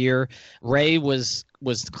entire year. Ray was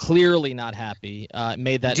clearly not happy.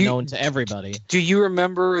 Made that known to everybody. Do you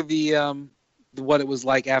remember what it was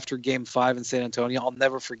like after Game 5 in San Antonio? I'll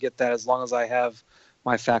never forget that as long as I have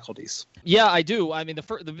my faculties. Yeah, I do. I mean,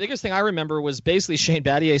 the biggest thing I remember was basically Shane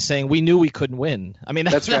Battier saying, "We knew we couldn't win." I mean,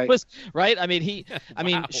 that was right. I mean,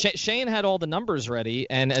 wow. Shane had all the numbers ready,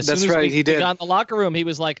 and as soon as we got in the locker room, he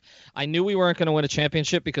was like, "I knew we weren't going to win a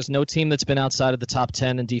championship because no team that's been outside of the top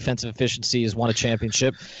 10 in defensive efficiency has won a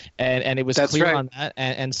championship," and it was clear on that,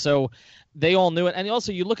 and so. They all knew it. And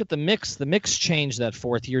also you look at the mix changed that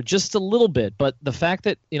fourth year just a little bit. But the fact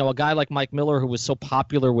that, a guy like Mike Miller, who was so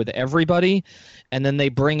popular with everybody, and then they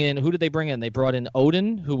bring in, who did they bring in? They brought in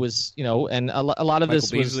Odin, who was, and a lot of Michael this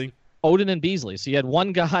Beasley. Was Odin and Beasley. So you had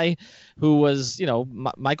one guy who was,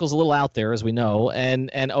 Michael's a little out there, as we know,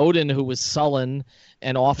 and Odin, who was sullen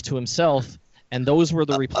and off to himself. And those were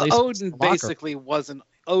the replacements. Odin basically wasn't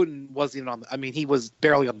even on he was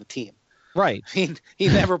barely on the team. Right. He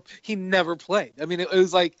never played. I mean, it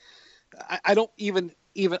was like I don't even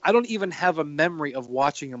have a memory of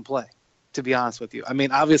watching him play, to be honest with you. I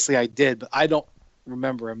mean, obviously I did, but I don't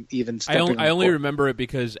remember him even stepping I only remember it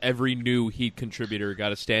because every new Heat contributor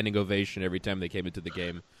got a standing ovation every time they came into the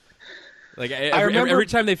game. Like every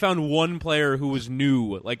time they found one player who was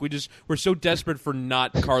new, like we're so desperate for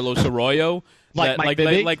not Carlos Arroyo, like Mike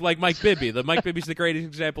Bibby. Like Mike Bibby. Mike Bibby's the greatest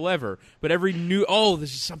example ever. But every new,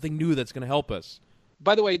 this is something new that's going to help us.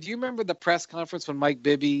 By the way, do you remember the press conference when Mike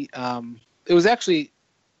Bibby? It was actually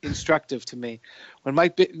instructive to me when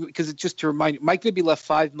because it just to remind you, Mike Bibby left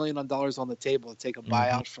 $5 million on the table to take a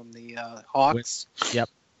buyout from the Hawks. Yep.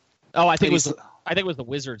 Oh, I think it was the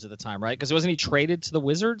Wizards at the time, right? Because wasn't he traded to the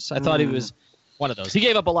Wizards? I thought he was one of those. He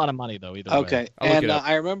gave up a lot of money though. Either way. Okay, and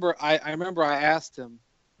I remember I asked him.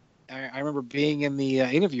 I remember being in the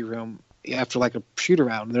interview room after like a shoot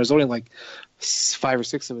around, and there was only like 5 or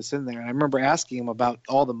 6 of us in there. And I remember asking him about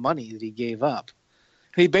all the money that he gave up.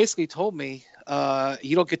 He basically told me,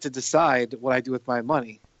 "You don't get to decide what I do with my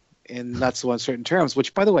money," in not so uncertain terms.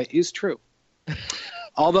 Which, by the way, is true.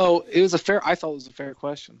 Although I thought it was a fair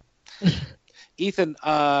question. Ethan,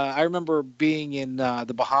 I remember being in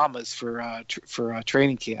the Bahamas for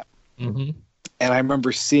training camp, and I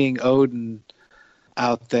remember seeing Odin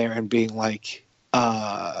out there and being like,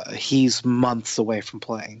 he's months away from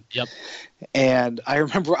playing. Yep. And I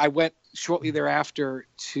remember I went shortly thereafter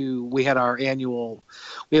we have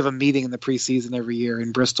a meeting in the preseason every year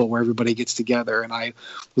in Bristol where everybody gets together. And I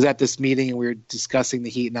was at this meeting and we were discussing the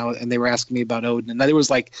Heat and they were asking me about Odin. And there was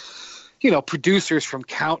like, producers from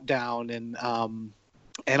Countdown and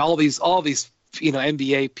all these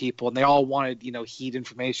NBA people, and they all wanted, Heat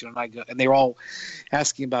information. And they were all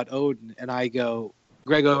asking about Odin. And I go,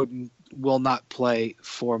 Greg Oden will not play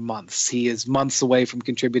for months. He is months away from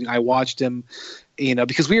contributing. I watched him,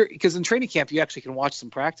 because in training camp you actually can watch some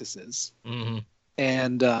practices,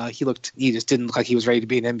 and he just didn't look like he was ready to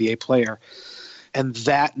be an NBA player. And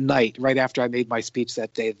that night, right after I made my speech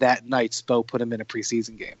that day, Spo put him in a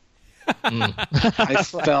preseason game. I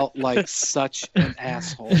felt like such an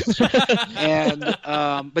asshole, and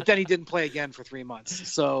but then he didn't play again for 3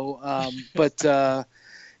 months. So,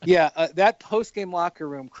 that post-game locker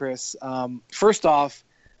room, Chris, first off,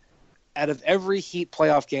 out of every Heat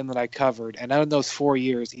playoff game that I covered, and out of those 4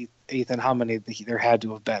 years, Ethan, how many there had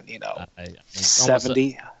to have been,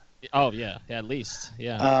 70? At least.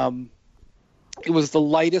 Yeah. It was the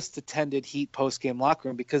lightest attended Heat post-game locker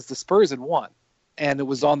room because the Spurs had won, and it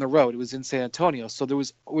was on the road. It was in San Antonio, so there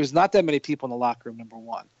was not that many people in the locker room, number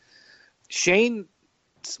one. Shane,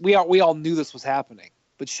 we all knew this was happening,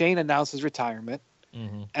 but Shane announced his retirement.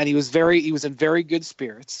 And he was in very good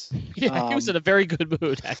spirits. Yeah, he was in a very good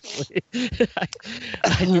mood, actually.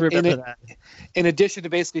 I do remember that. In addition to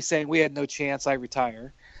basically saying we had no chance, I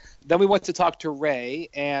retire. Then we went to talk to Ray,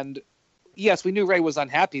 and yes, we knew Ray was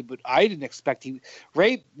unhappy, but I didn't expect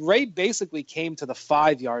Ray basically came to the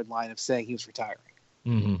 5-yard line of saying he was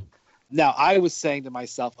retiring. Now I was saying to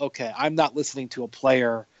myself, okay, I'm not listening to a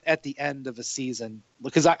player at the end of a season,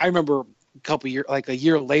 because I remember a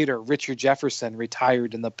year later, Richard Jefferson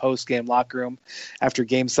retired in the post-game locker room after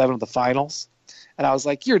Game 7 of the finals. And I was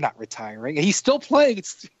like, you're not retiring. And he's still playing.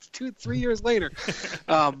 It's 2-3 years later.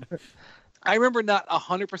 I remember not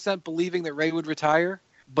 100% believing that Ray would retire,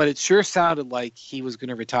 but it sure sounded like he was going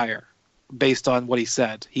to retire based on what he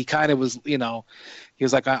said. He kind of was, he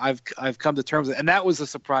was like, I've come to terms with it. And that was a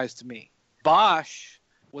surprise to me. Bosch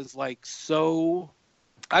was like,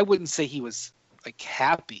 I wouldn't say he was like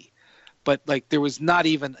happy, but like there was not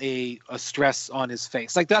even a stress on his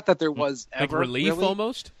face. Like not that there was ever like relief really.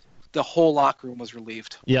 Almost. The whole locker room was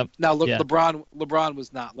relieved. Yep. Now look, yeah. LeBron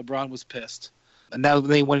was not. LeBron was pissed. And now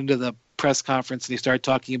they went into the press conference and he started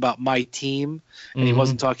talking about my team, and he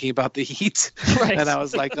wasn't talking about the Heat. Right. And I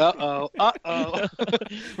was like, uh-oh.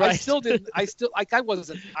 Right.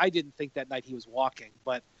 I didn't think that night he was walking,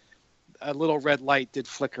 but a little red light did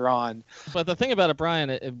flicker on. But the thing about it,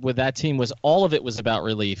 Brian, with that team was all of it was about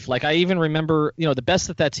relief. Like I even remember, the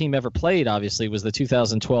best that team ever played, obviously, was the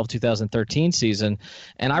 2012-2013 season.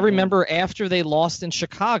 And I remember after they lost in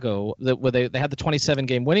Chicago, where they had the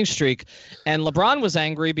 27-game winning streak, and LeBron was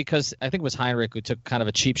angry because I think it was Heinrich who took kind of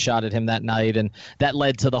a cheap shot at him that night, and that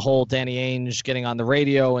led to the whole Danny Ainge getting on the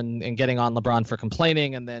radio and getting on LeBron for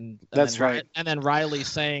complaining, and then right. And then Riley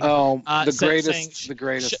saying, the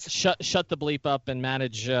greatest. Shut the bleep up and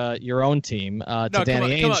manage your own team to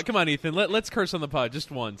Danny Ainge. Come on, Ethan. Let's curse on the pod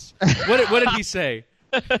just once. What did he say?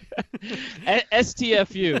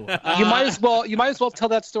 STFU. You might as well tell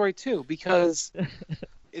that story too, because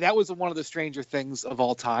that was one of the stranger things of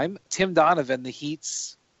all time. Tim Donovan, the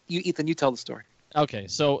Heat's. Ethan, you tell the story. Okay,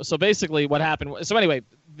 so basically what happened. So anyway,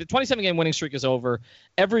 the 27-game winning streak is over.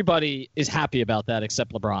 Everybody is happy about that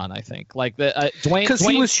except LeBron, I think. Like Dwayne, because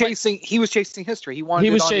he was chasing history. He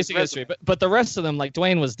was chasing history, but the rest of them, like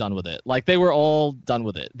Dwayne, was done with it. Like they were all done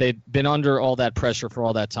with it. They'd been under all that pressure for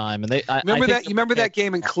all that time, and they remember that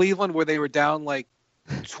game in Cleveland where they were down like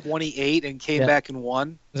 28 and came back and won.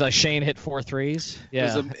 It was like Shane hit 4 threes.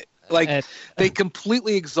 Yeah, they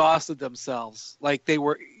completely exhausted themselves. Like they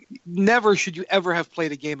were never should you ever have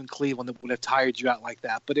played a game in Cleveland that would have tired you out like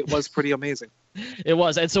that. But it was pretty amazing. It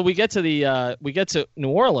was, and so we get to New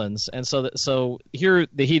Orleans, and so here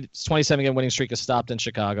the Heat's 27-game winning streak is stopped in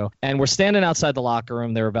Chicago, and we're standing outside the locker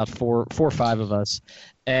room. There were about four or five of us,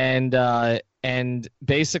 and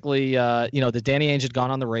basically, the Danny Ainge had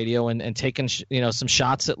gone on the radio and taken some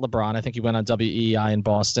shots at LeBron. I think he went on WEEI in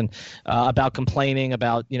Boston about complaining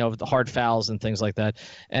about the hard fouls and things like that.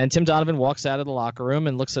 And Tim Donovan walks out of the locker room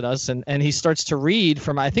and looks at us, and he starts to read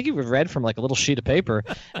from, I think he read from like a little sheet of paper,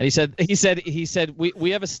 and he said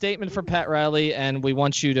we have a statement from Pat Riley, and we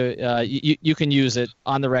want you to you can use it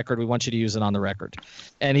on the record. We want you to use it on the record.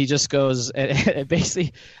 And he just goes and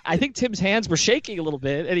basically, I think Tim's hands were shaking a little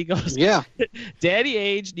bit, and he goes, yeah. Danny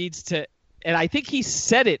Ainge needs to, and I think he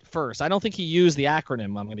said it first. I don't think he used the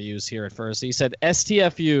acronym I'm going to use here at first. He said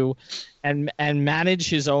STFU and manage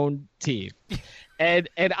his own team. And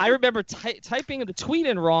I remember typing the tweet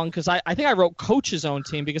in wrong because I think I wrote coach his own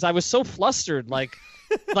team because I was so flustered. Like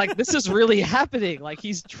this is really happening. Like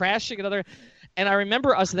he's trashing another. And I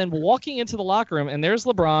remember us then walking into the locker room, and there's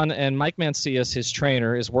LeBron, and Mike Mancias, his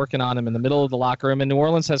trainer, is working on him in the middle of the locker room. And New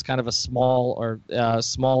Orleans has kind of a small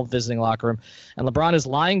visiting locker room. And LeBron is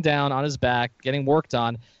lying down on his back, getting worked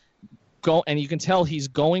on. And you can tell he's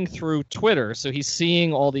going through Twitter, so he's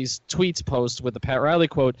seeing all these tweets posts with the Pat Riley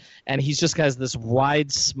quote, and he's just has this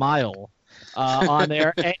wide smile on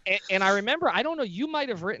there. And I remember, I don't know, you might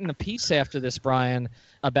have written a piece after this, Brian,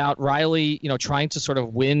 about Riley, trying to sort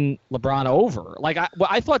of win LeBron over. Like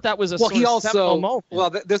I thought that was a seminal moment.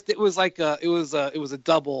 Well, it was like it was a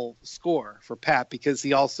double score for Pat because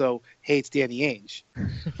he also hates Danny Ainge.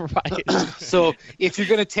 Right. So if you're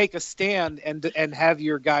going to take a stand and have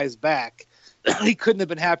your guys back, he couldn't have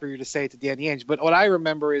been happier to say it to Danny Ainge. But what I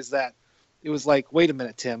remember is that it was like, wait a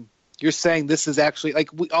minute, Tim, you're saying this is actually like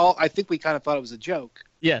I think we kind of thought it was a joke.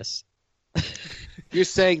 Yes. You're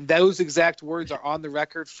saying those exact words are on the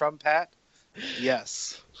record from Pat?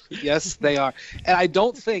 Yes. Yes, they are. And I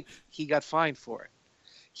don't think he got fined for it.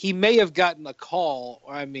 He may have gotten a call,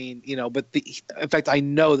 but in fact, I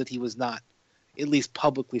know that he was not at least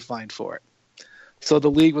publicly fined for it. So the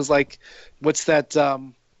league was like, what's that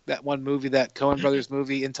one movie, that Coen Brothers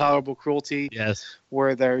movie, Intolerable Cruelty? Yes.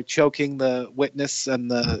 Where they're choking the witness and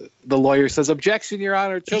the lawyer says, objection, Your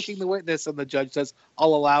Honor, choking the witness. And the judge says,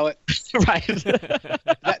 I'll allow it. Right.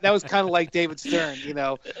 that was kind of like David Stern,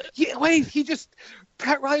 Yeah, wait,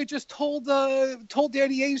 Pat Riley just told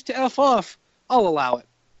Danny Ainge to F off. I'll allow it.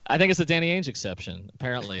 I think it's the Danny Ainge exception.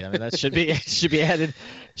 Apparently, I mean that should be added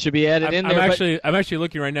in there. I'm actually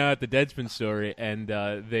looking right now at the Deadspin story, and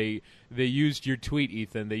they used your tweet,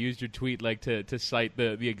 Ethan. They used your tweet to cite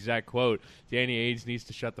the exact quote. Danny Ainge needs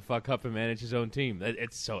to shut the fuck up and manage his own team.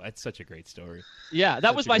 It's such a great story. Yeah,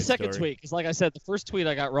 that was my second tweet because, like I said, the first tweet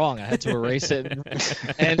I got wrong. I had to erase it and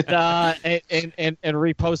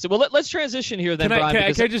repost it. Well, let's transition here then,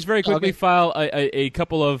 Brian. Can I just very quickly file a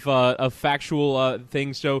couple of factual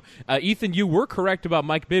things? So, Ethan, you were correct about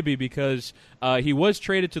Mike Bibby because he was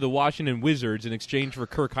traded to the Washington Wizards in exchange for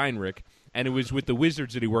Kirk Heinrich. And it was with the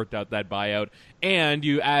Wizards that he worked out that buyout. And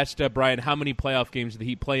you asked, Brian, how many playoff games did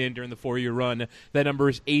he play in during the 4-year run? That number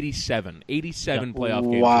is 87. 87 playoff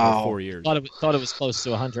games over 4 years. Thought it was close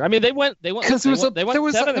to 100. I mean, they went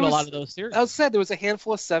seven in a lot of those series. I said there was a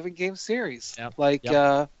handful of 7-game series.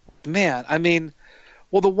 Yep. Man, I mean,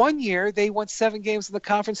 well, the 1 year they won 7 games in the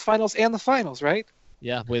conference finals and the finals, right?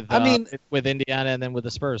 Yeah, with Indiana and then with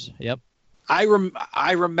the Spurs. Yep. I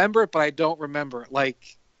remember it, but I don't remember it.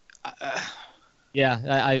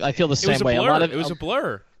 I feel the same way. It was a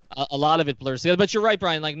blur. A lot of it blurs together. But you're right,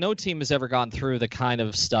 Brian. Like, no team has ever gone through the kind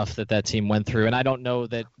of stuff that team went through, and I don't know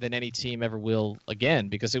that any team ever will again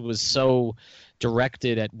because it was so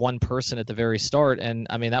directed at one person at the very start. And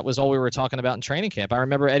I mean, that was all we were talking about in training camp. I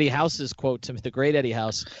remember Eddie House's quote to the great Eddie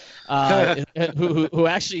House, who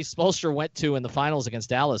actually Spoelstra went to in the finals against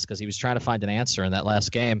Dallas because he was trying to find an answer in that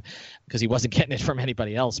last game because he wasn't getting it from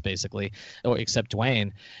anybody else basically, except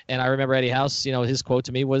Dwayne. And I remember Eddie House, his quote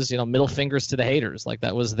to me was, middle fingers to the haters. Like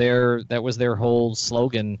that was their whole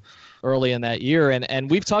slogan early in that year. And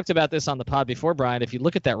we've talked about this on the pod before, Brian. If you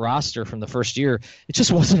look at that roster from the first year, it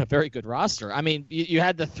just wasn't a very good roster. I mean, you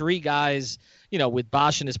had the three guys, with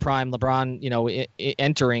Bosh in his prime, LeBron,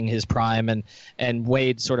 entering his prime, and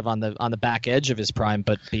Wade sort of on the back edge of his prime.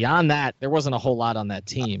 But beyond that, there wasn't a whole lot on that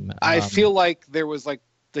team. I feel like there was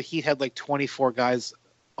the Heat had 24 guys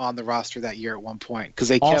on the roster that year at one point because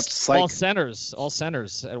they kept all centers.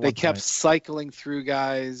 They kept cycling through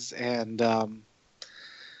guys and.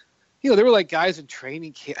 There were guys in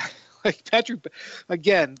training camp. Like Patrick,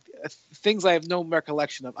 again, things I have no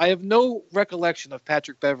recollection of. I have no recollection of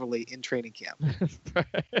Patrick Beverley in training camp.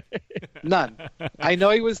 None. I know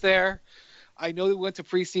he was there. I know he went to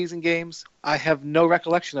preseason games. I have no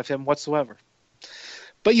recollection of him whatsoever.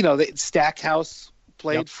 But, the Stackhouse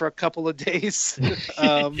played for a couple of days.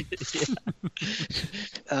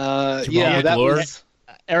 That was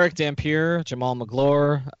Eric Dampier, Jamal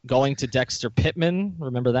McGlure, going to Dexter Pittman.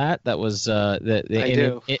 Remember that? That was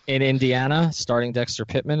in Indiana, starting Dexter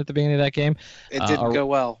Pittman at the beginning of that game. It didn't go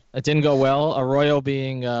well. It didn't go well. Arroyo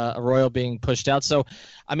being pushed out. So,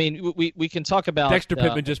 I mean, we can talk about Dexter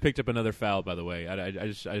Pittman just picked up another foul. By the way, I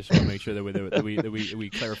just want to make sure that we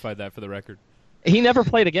clarified that for the record. He never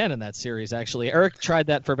played again in that series. Actually, Eric tried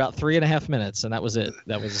that for about 3.5 minutes, and that was it.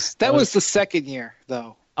 That was the second year,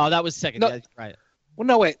 though. Oh, that was second. No, yeah, right. Well,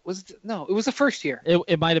 no, wait. It was the first year.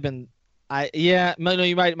 It might have been. You might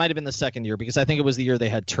have been the second year, because I think it was the year they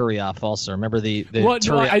had Turioff also. Remember the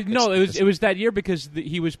it was that year because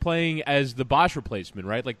he was playing as the Bosch replacement,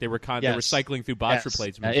 right? Like they were cycling through Bosch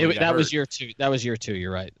replacements. That was year 2. That was year 2.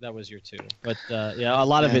 You're right. That was year 2. But a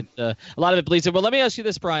lot of it bleeds in. Well, let me ask you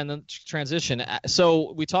this, Brian. The transition.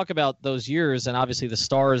 So we talk about those years and obviously the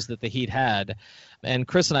stars that the Heat had. And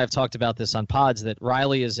Chris and I have talked about this on pods, that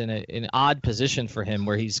Riley is in an odd position for him,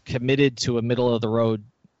 where he's committed to a middle of the road,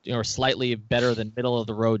 or slightly better than middle of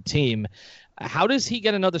the road team. How does he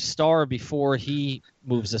get another star before he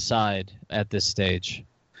moves aside at this stage?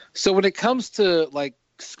 So when it comes to like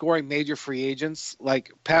scoring major free agents,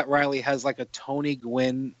 like Pat Riley has like a Tony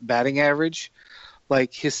Gwynn batting average.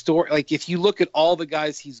 Like if you look at all the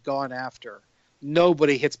guys he's gone after,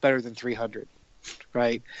 nobody hits better than 300.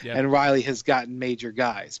 Right. Yeah. And Riley has gotten major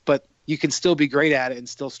guys, but you can still be great at it and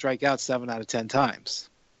still strike out 7 out of 10 times.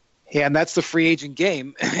 And that's the free agent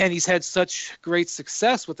game. And he's had such great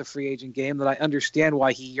success with the free agent game that I understand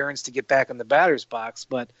why he yearns to get back in the batter's box,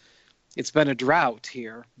 but it's been a drought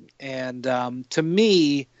here. And to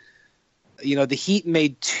me, the Heat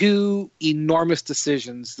made 2 enormous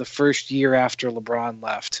decisions the first year after LeBron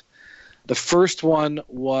left. The first one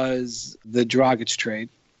was the Dragic trade.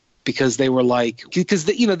 Because they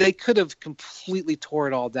could have completely tore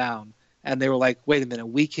it all down, and they were like, wait a minute,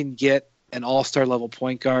 we can get an all-star level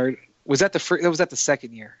point guard. Was that the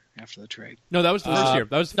second year after the trade? No, that was the first year.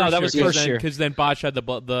 That was the first year. Because then Bosch had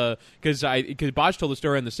because Bosch told the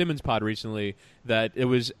story on the Simmons pod recently that it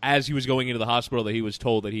was as he was going into the hospital that he was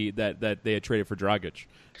told that they had traded for Dragic.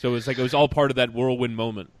 So it was all part of that whirlwind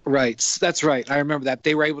moment. Right, that's right. I remember that.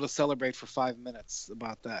 They were able to celebrate for 5 minutes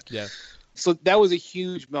about that. Yeah. So that was a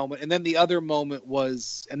huge moment. And then the other moment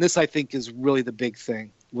was, and this I think is really the big thing,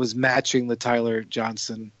 was matching the Tyler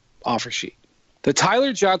Johnson offer sheet. The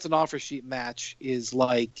Tyler Johnson offer sheet match is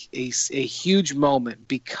like a huge moment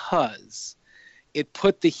because it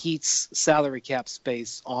put the Heat's salary cap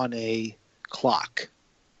space on a clock,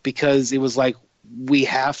 because it was like, we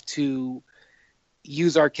have to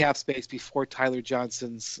use our cap space before Tyler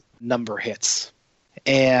Johnson's number hits.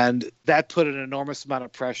 And that put an enormous amount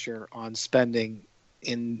of pressure on spending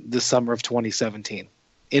in the summer of 2017,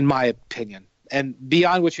 in my opinion. And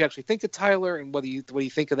beyond what you actually think of Tyler and what do you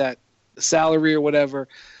think of that salary or whatever,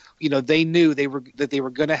 they knew that they were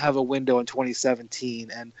going to have a window in 2017.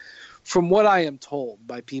 And from what I am told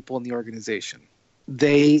by people in the organization,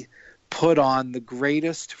 they put on the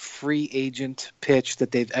greatest free agent pitch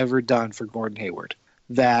that they've ever done for Gordon Hayward.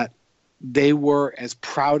 That they were as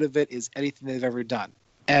proud of it as anything they've ever done.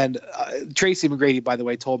 And Tracy McGrady, by the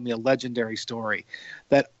way, told me a legendary story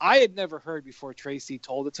that I had never heard before Tracy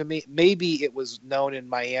told it to me. Maybe it was known in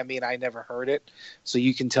Miami and I never heard it. So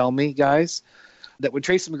you can tell me, guys, that when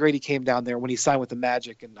Tracy McGrady came down there, when he signed with the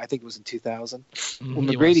Magic, and I think it was in 2000, when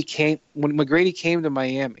McGrady came to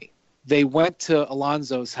Miami, they went to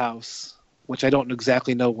Alonzo's house, which I don't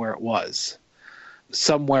exactly know where it was,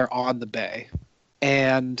 somewhere on the bay.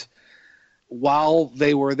 And while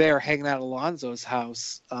they were there hanging out at Alonzo's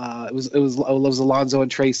house, it was Alonzo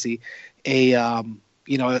and Tracy, a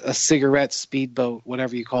cigarette speedboat,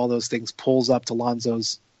 whatever you call those things, pulls up to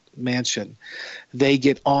Alonzo's mansion. They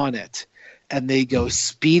get on it and they go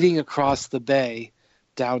speeding across the bay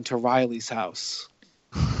down to Riley's house.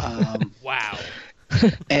 Wow.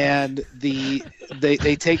 And they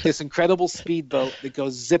take this incredible speedboat that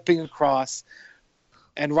goes zipping across,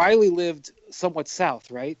 and Riley lived somewhat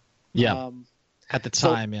south, right? Yeah. At the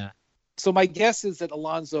time, yeah. So my guess is that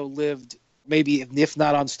Alonzo lived maybe, if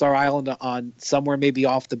not on Star Island, on somewhere maybe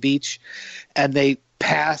off the beach, and they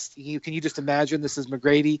passed. Can you just imagine? This is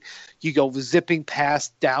McGrady. You go zipping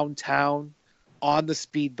past downtown on the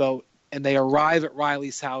speedboat, and they arrive at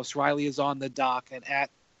Riley's house. Riley is on the dock, and at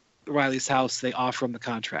Riley's house, they offer him the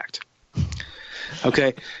contract.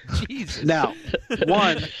 Okay. Jesus. Now,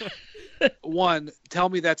 one, tell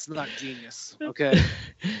me that's not genius. Okay.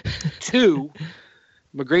 Two,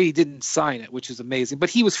 McGrady didn't sign it, which is amazing, but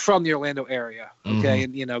he was from the Orlando area. Okay.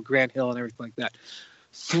 And, Grant Hill and everything like that.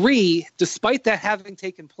 Three, despite that having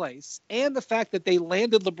taken place and the fact that they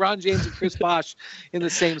landed LeBron James and Chris Bosh in the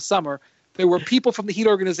same summer, there were people from the Heat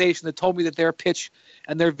organization that told me that their pitch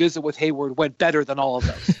and their visit with Hayward went better than all of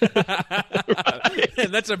those.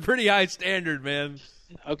 And that's a pretty high standard, man.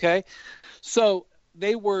 Okay. So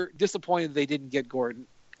they were disappointed they didn't get Gordon.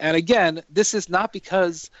 And again, this is not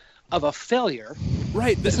because of a failure.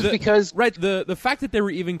 Right. This is because the fact that they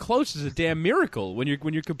were even close is a damn miracle when you're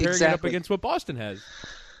comparing it up against what Boston has.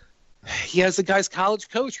 He has a guy's college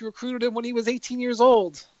coach who recruited him when he was 18 years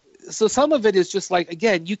old. So some of it is just like,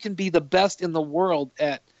 again, you can be the best in the world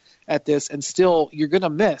at this and still you're going to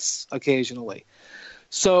miss occasionally.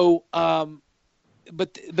 So,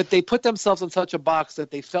 but they put themselves in such a box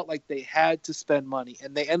that they felt like they had to spend money,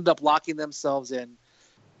 and they ended up locking themselves in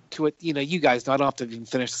to it. You guys know, I don't have to even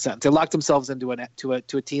finish the sentence. They locked themselves into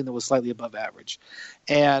a team that was slightly above average.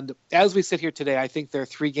 And as we sit here today, I think they're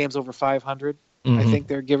 3 games over 500. I think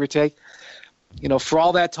they're give or take. For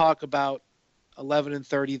all that talk about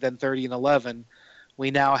 11-30, then 30-11, we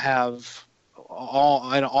now have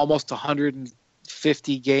almost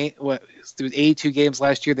 150 games. Through 82 games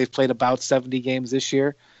last year, they've played about 70 games this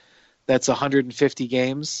year. That's 150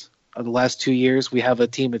 games of the last 2 years. We have a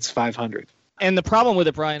team that's 500. And the problem with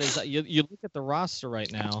it, Brian, is that you look at the roster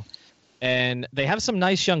right now, and they have some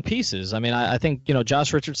nice young pieces. I mean, I think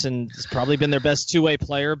Josh Richardson has probably been their best two-way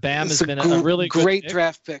player. Bam has been a really great good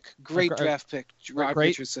draft pick. Great draft pick,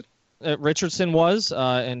 Richardson. Richardson was,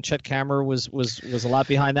 and Chet Kammerer was a lot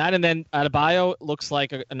behind that. And then Adebayo looks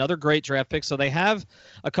like another great draft pick. So they have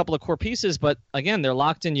a couple of core pieces, but again, they're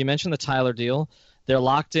locked in. You mentioned the Tyler deal. They're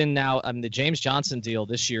locked in now. I mean, the James Johnson deal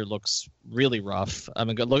this year looks really rough. I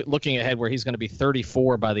mean, looking ahead where he's going to be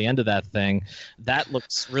 34 by the end of that thing, that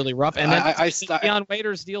looks really rough. And then Deion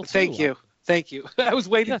Waiters deal too. Thank you. I was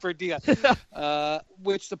waiting for Deion,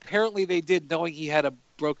 which apparently they did, knowing he had a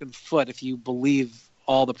broken foot, if you believe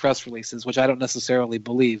all the press releases, which I don't necessarily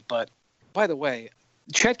believe. But by the way,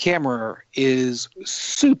 Chet Kammerer is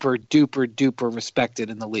super duper duper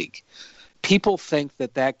respected in the league. People think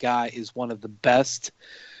that guy is one of the best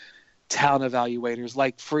talent evaluators,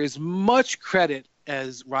 like for as much credit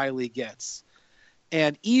as Riley gets.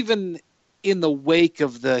 And even in the wake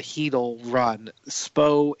of the Heedle run,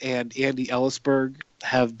 Spo and Andy Ellisberg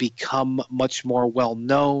have become much more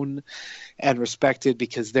well-known and respected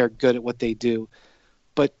because they're good at what they do.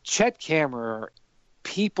 But Chet Kammerer,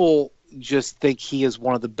 people just think he is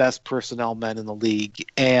one of the best personnel men in the league.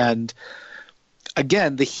 And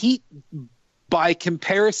again, the Heat, by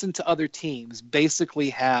comparison to other teams, basically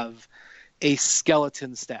have a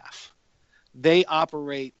skeleton staff. They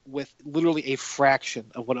operate with literally a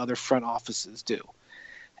fraction of what other front offices do.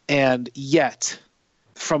 And yet,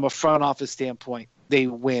 from a front office standpoint, they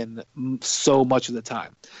win so much of the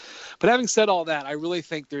time. But having said all that, I really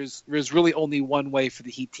think there's really only one way for the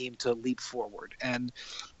Heat team to leap forward. And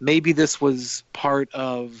maybe this was part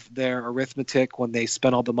of their arithmetic when they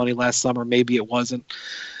spent all the money last summer. Maybe it wasn't.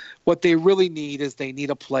 What they really need is they need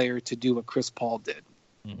a player to do what Chris Paul did,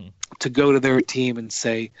 to go to their team and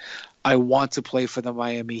say, I want to play for the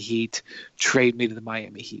Miami Heat, trade me to the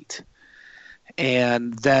Miami Heat.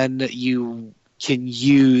 And then you can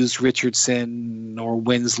use Richardson or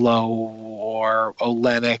Winslow or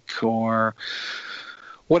Olynyk or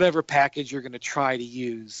whatever package you're going to try to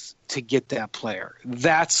use to get that player.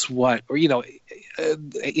 That's what, or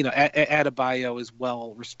Adebayo is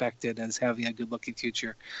well respected as having a good looking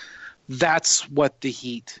future. That's what the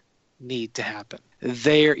Heat need to happen.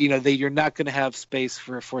 You're not going to have space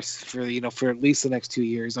for at least the next 2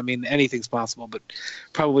 years. I mean, anything's possible, but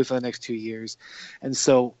probably for the next 2 years. And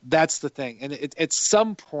so that's the thing. And at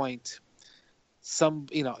some point,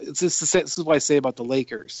 this is what I say about the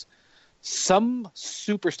Lakers. Some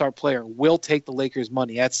superstar player will take the Lakers'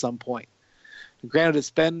 money at some point. Granted,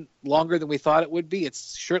 it's been longer than we thought it would be. It's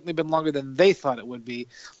certainly been longer than they thought it would be.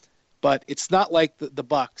 But it's not like the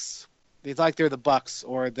Bucks. It's like they're the Bucks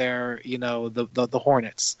or they're the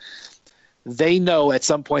Hornets. They know at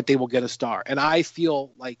some point they will get a star, and I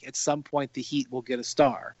feel like at some point the Heat will get a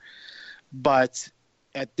star. But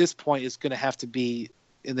at this point, it's going to have to be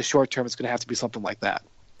in the short term. It's going to have to be something like that.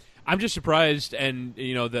 I'm just surprised, and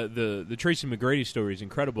the Tracy McGrady story is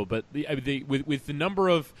incredible. But with the number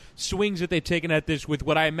of swings that they've taken at this, with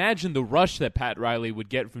what I imagine the rush that Pat Riley would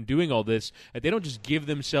get from doing all this, that they don't just give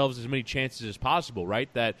themselves as many chances as possible, right?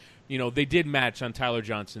 That they did match on Tyler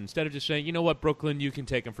Johnson instead of just saying, you know what, Brooklyn, you can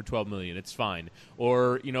take him for $12 million, it's fine,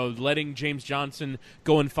 or letting James Johnson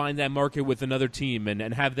go and find that market with another team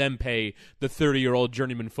and have them pay the 30-year-old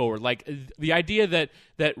journeyman forward. Like the idea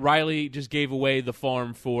that Riley just gave away the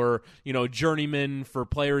farm for journeymen, for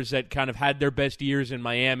players that kind of had their best years in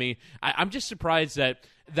Miami. I'm just surprised that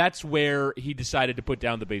that's where he decided to put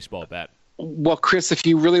down the baseball bat. Well, Chris, if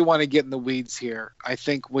you really want to get in the weeds here, I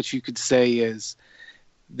think what you could say is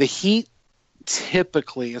the Heat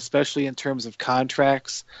typically, especially in terms of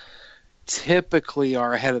contracts, typically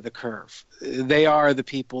are ahead of the curve. They are the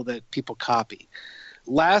people that people copy.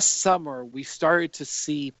 Last summer, we started to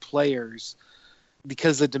see players,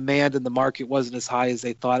 because the demand in the market wasn't as high as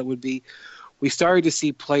they thought it would be, we started to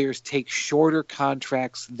see players take shorter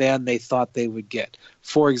contracts than they thought they would get.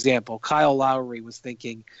 For example, Kyle Lowry was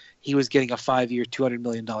thinking he was getting a 5-year, $200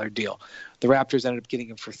 million deal. The Raptors ended up getting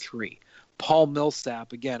him for $3 million. Paul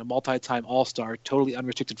Millsap, again, a multi-time All-Star, totally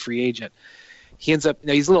unrestricted free agent. He ends up,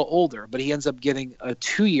 he's a little older, but he ends up getting a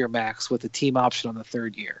 2-year max with a team option on the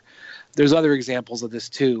 3rd year. There's other examples of this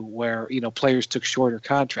too, where players took shorter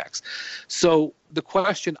contracts. So the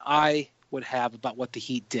question I would have about what the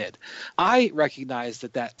Heat did, I recognize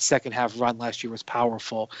that second half run last year was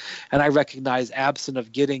powerful, and I recognize, absent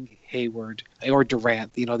of getting Hayward or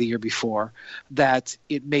Durant, the year before, that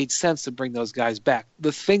it made sense to bring those guys back.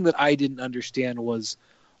 The thing that I didn't understand was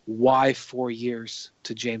why 4 years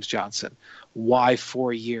to James Johnson? Why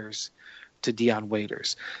 4 years to Dion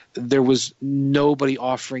Waiters? There was nobody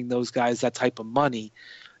offering those guys that type of money,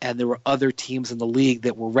 and there were other teams in the league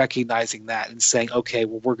that were recognizing that and saying, okay,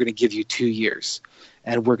 well, we're going to give you 2 years,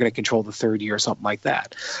 and we're going to control the 3rd year or something like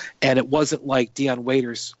that. And it wasn't like Dion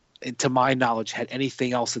Waiters, to my knowledge, had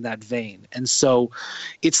anything else in that vein. And so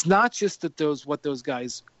it's not just that what those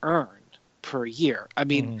guys earned per year. I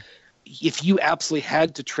mean, if you absolutely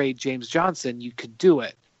had to trade James Johnson, you could do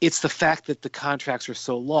it. It's the fact that the contracts are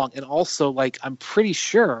so long. And also, I'm pretty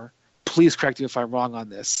sure, please correct me if I'm wrong on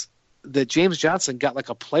this, that James Johnson got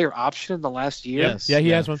a player option in the last year. Yes. Yeah, he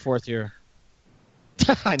has one 4th year.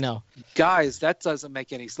 I know. Guys, that doesn't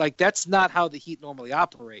make any sense. That's not how the Heat normally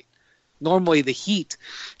operate. Normally the Heat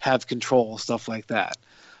have control, stuff like that.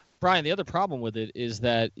 Brian, the other problem with it is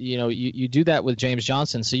that, you do that with James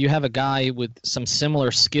Johnson. So you have a guy with some similar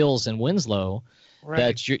skills in Winslow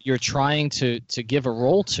that you're trying to give a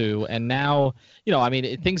role to. And now,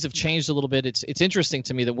 things have changed a little bit. It's interesting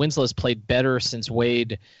to me that Winslow has played better since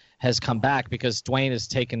Wade has come back, because Dwayne has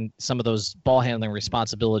taken some of those ball handling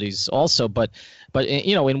responsibilities also. But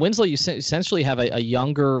in Winslow, you essentially have a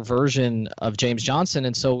younger version of James Johnson,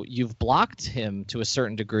 and so you've blocked him to a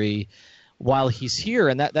certain degree while he's here,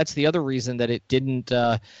 and that's the other reason that it didn't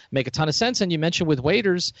make a ton of sense. And you mentioned with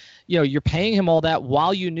Waiters, you're paying him all that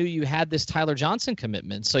while you knew you had this Tyler Johnson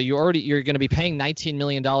commitment, so you're going to be paying $19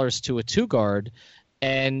 million to a 2-guard.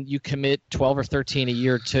 And you commit 12 or 13 a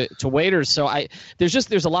year to Waiters. So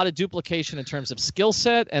there's a lot of duplication in terms of skill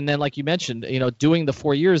set. And then, like you mentioned, doing the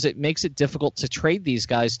 4 years, it makes it difficult to trade these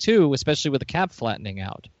guys too, especially with the cap flattening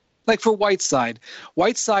out. Like for Whiteside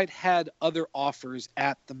had other offers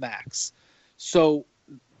at the max. So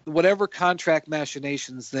whatever contract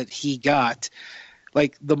machinations that he got,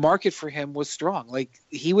 the market for him was strong.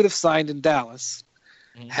 He would have signed in Dallas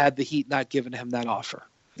had the Heat not given him that offer.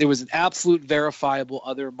 There was an absolute verifiable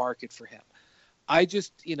other market for him. I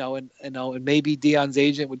just, and maybe Dion's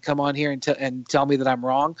agent would come on here and tell me that I'm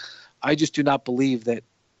wrong. I just do not believe that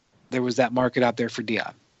there was that market out there for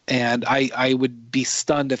Dion. And I would be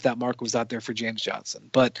stunned if that market was out there for James Johnson.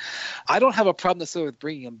 But I don't have a problem necessarily with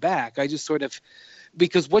bringing him back. I just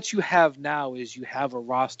because what you have now is you have a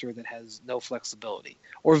roster that has no flexibility,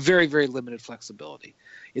 or very, very limited flexibility.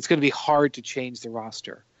 It's going to be hard to change the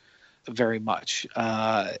roster very much.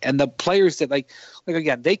 And the players that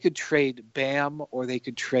again, they could trade Bam or they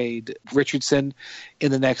could trade Richardson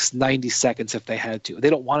in the next 90 seconds if they had to. They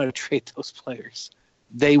don't want to trade those players.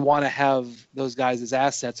 They want to have those guys as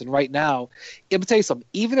assets. And right now, I'm going to tell you something,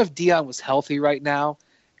 even if Dion was healthy right now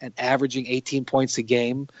and averaging 18 points a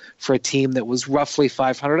game for a team that was roughly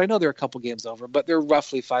 500, I know they're a couple games over, but they're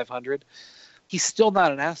roughly 500, he's still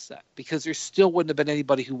not an asset, because there still wouldn't have been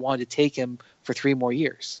anybody who wanted to take him for 3 more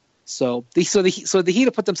years. So the Heat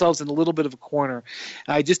have put themselves in a little bit of a corner.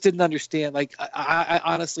 I just didn't understand. I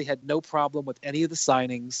honestly had no problem with any of the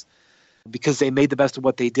signings, because they made the best of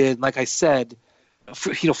what they did. Like I said,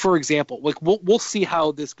 for example, we'll see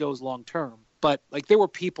how this goes long term. But like there were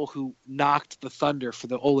people who knocked the Thunder for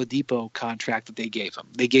the Oladipo contract that they gave him.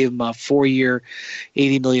 They gave him a 4-year,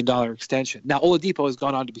 $80 million extension. Now Oladipo has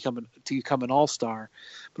gone on to become an all-star,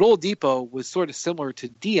 but Oladipo was sort of similar to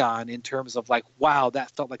Dion in terms of like, wow,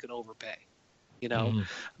 that felt like an overpay, you know.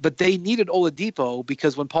 But they needed Oladipo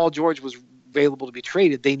because when Paul George was available to be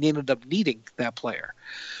traded, they ended up needing that player.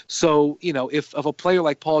 So, you know, if a player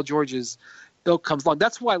like Paul George's ilk comes along,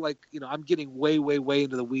 that's why, like, you know, I'm getting way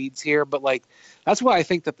into the weeds here, but like that's why I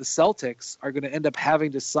think that the Celtics are going to end up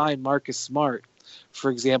having to sign Marcus Smart,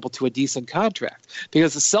 for example, to a decent contract,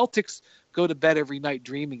 because the Celtics go to bed every night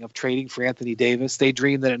dreaming of trading for Anthony Davis. They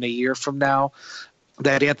dream that in a year from now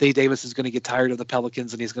that Anthony Davis is going to get tired of the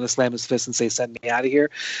Pelicans and he's going to slam his fist and say, send me out of here.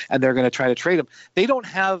 And they're going to try to trade him. They don't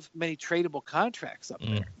have many tradable contracts up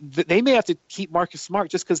there. They may have to keep Marcus Smart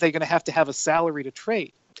just because they're going to have a salary to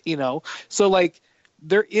trade, you know? So like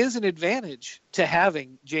there is an advantage to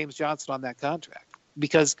having James Johnson on that contract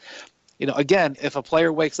because, you know, again, if a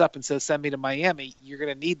player wakes up and says, send me to Miami, you're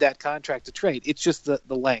going to need that contract to trade. It's just the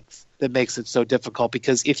length that makes it so difficult,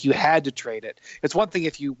 because if you had to trade it, it's one thing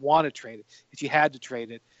if you want to trade it. If you had to trade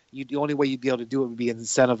it, the only way you'd be able to do it would be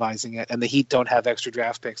incentivizing it, and the Heat don't have extra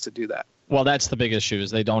draft picks to do that. Well, that's the big issue is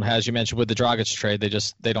they don't have, as you mentioned with the Dragic trade,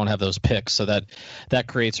 they don't have those picks, so that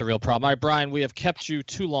creates a real problem. All right, Brian, we have kept you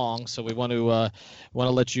too long, so we want to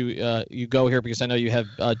let you go here because I know you have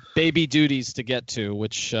baby duties to get to,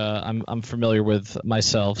 which I'm familiar with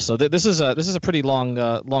myself. So this is a pretty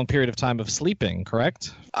long period of time of sleeping,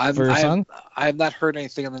 correct? I have not heard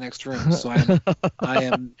anything in the next room, so I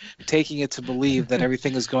am taking it to believe that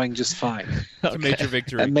everything is going just fine. It's a major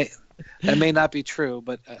victory. That may not be true,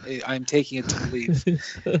 but I'm taking it to believe.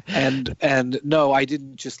 And no, I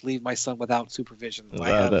didn't just leave my son without supervision.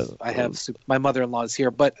 I have my mother-in-law is here,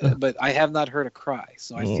 but I have not heard a cry,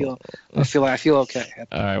 so I feel okay.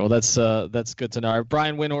 All right, well that's good to know. All right,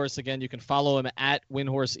 Brian Windhorst, again, you can follow him at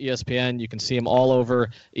Windhorst ESPN. You can see him all over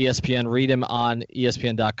ESPN. Read him on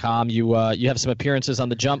ESPN.com. You have some appearances on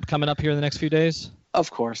The Jump coming up here in the next few days. Of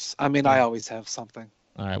course. I mean, I always have something.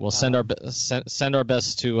 All right, we'll send our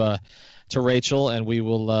best to Rachel, and we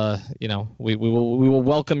will we will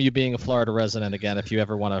welcome you being a Florida resident again if you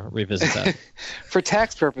ever want to revisit that. For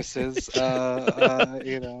tax purposes, I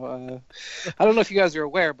don't know if you guys are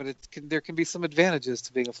aware, but there can be some advantages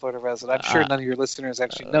to being a Florida resident. I'm sure none of your listeners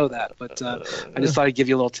actually know that, but I just thought I'd give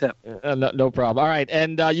you a little tip. No problem. All right,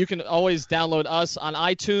 and you can always download us on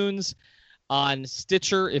iTunes, on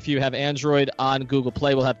Stitcher if you have Android, on Google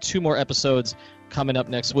Play. We'll have 2 more episodes coming up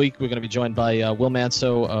next week. We're going to be joined by Will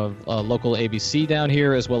Manso of local ABC down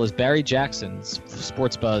here, as well as Barry Jackson's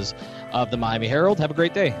Sports Buzz of the Miami Herald. Have a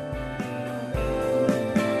great day.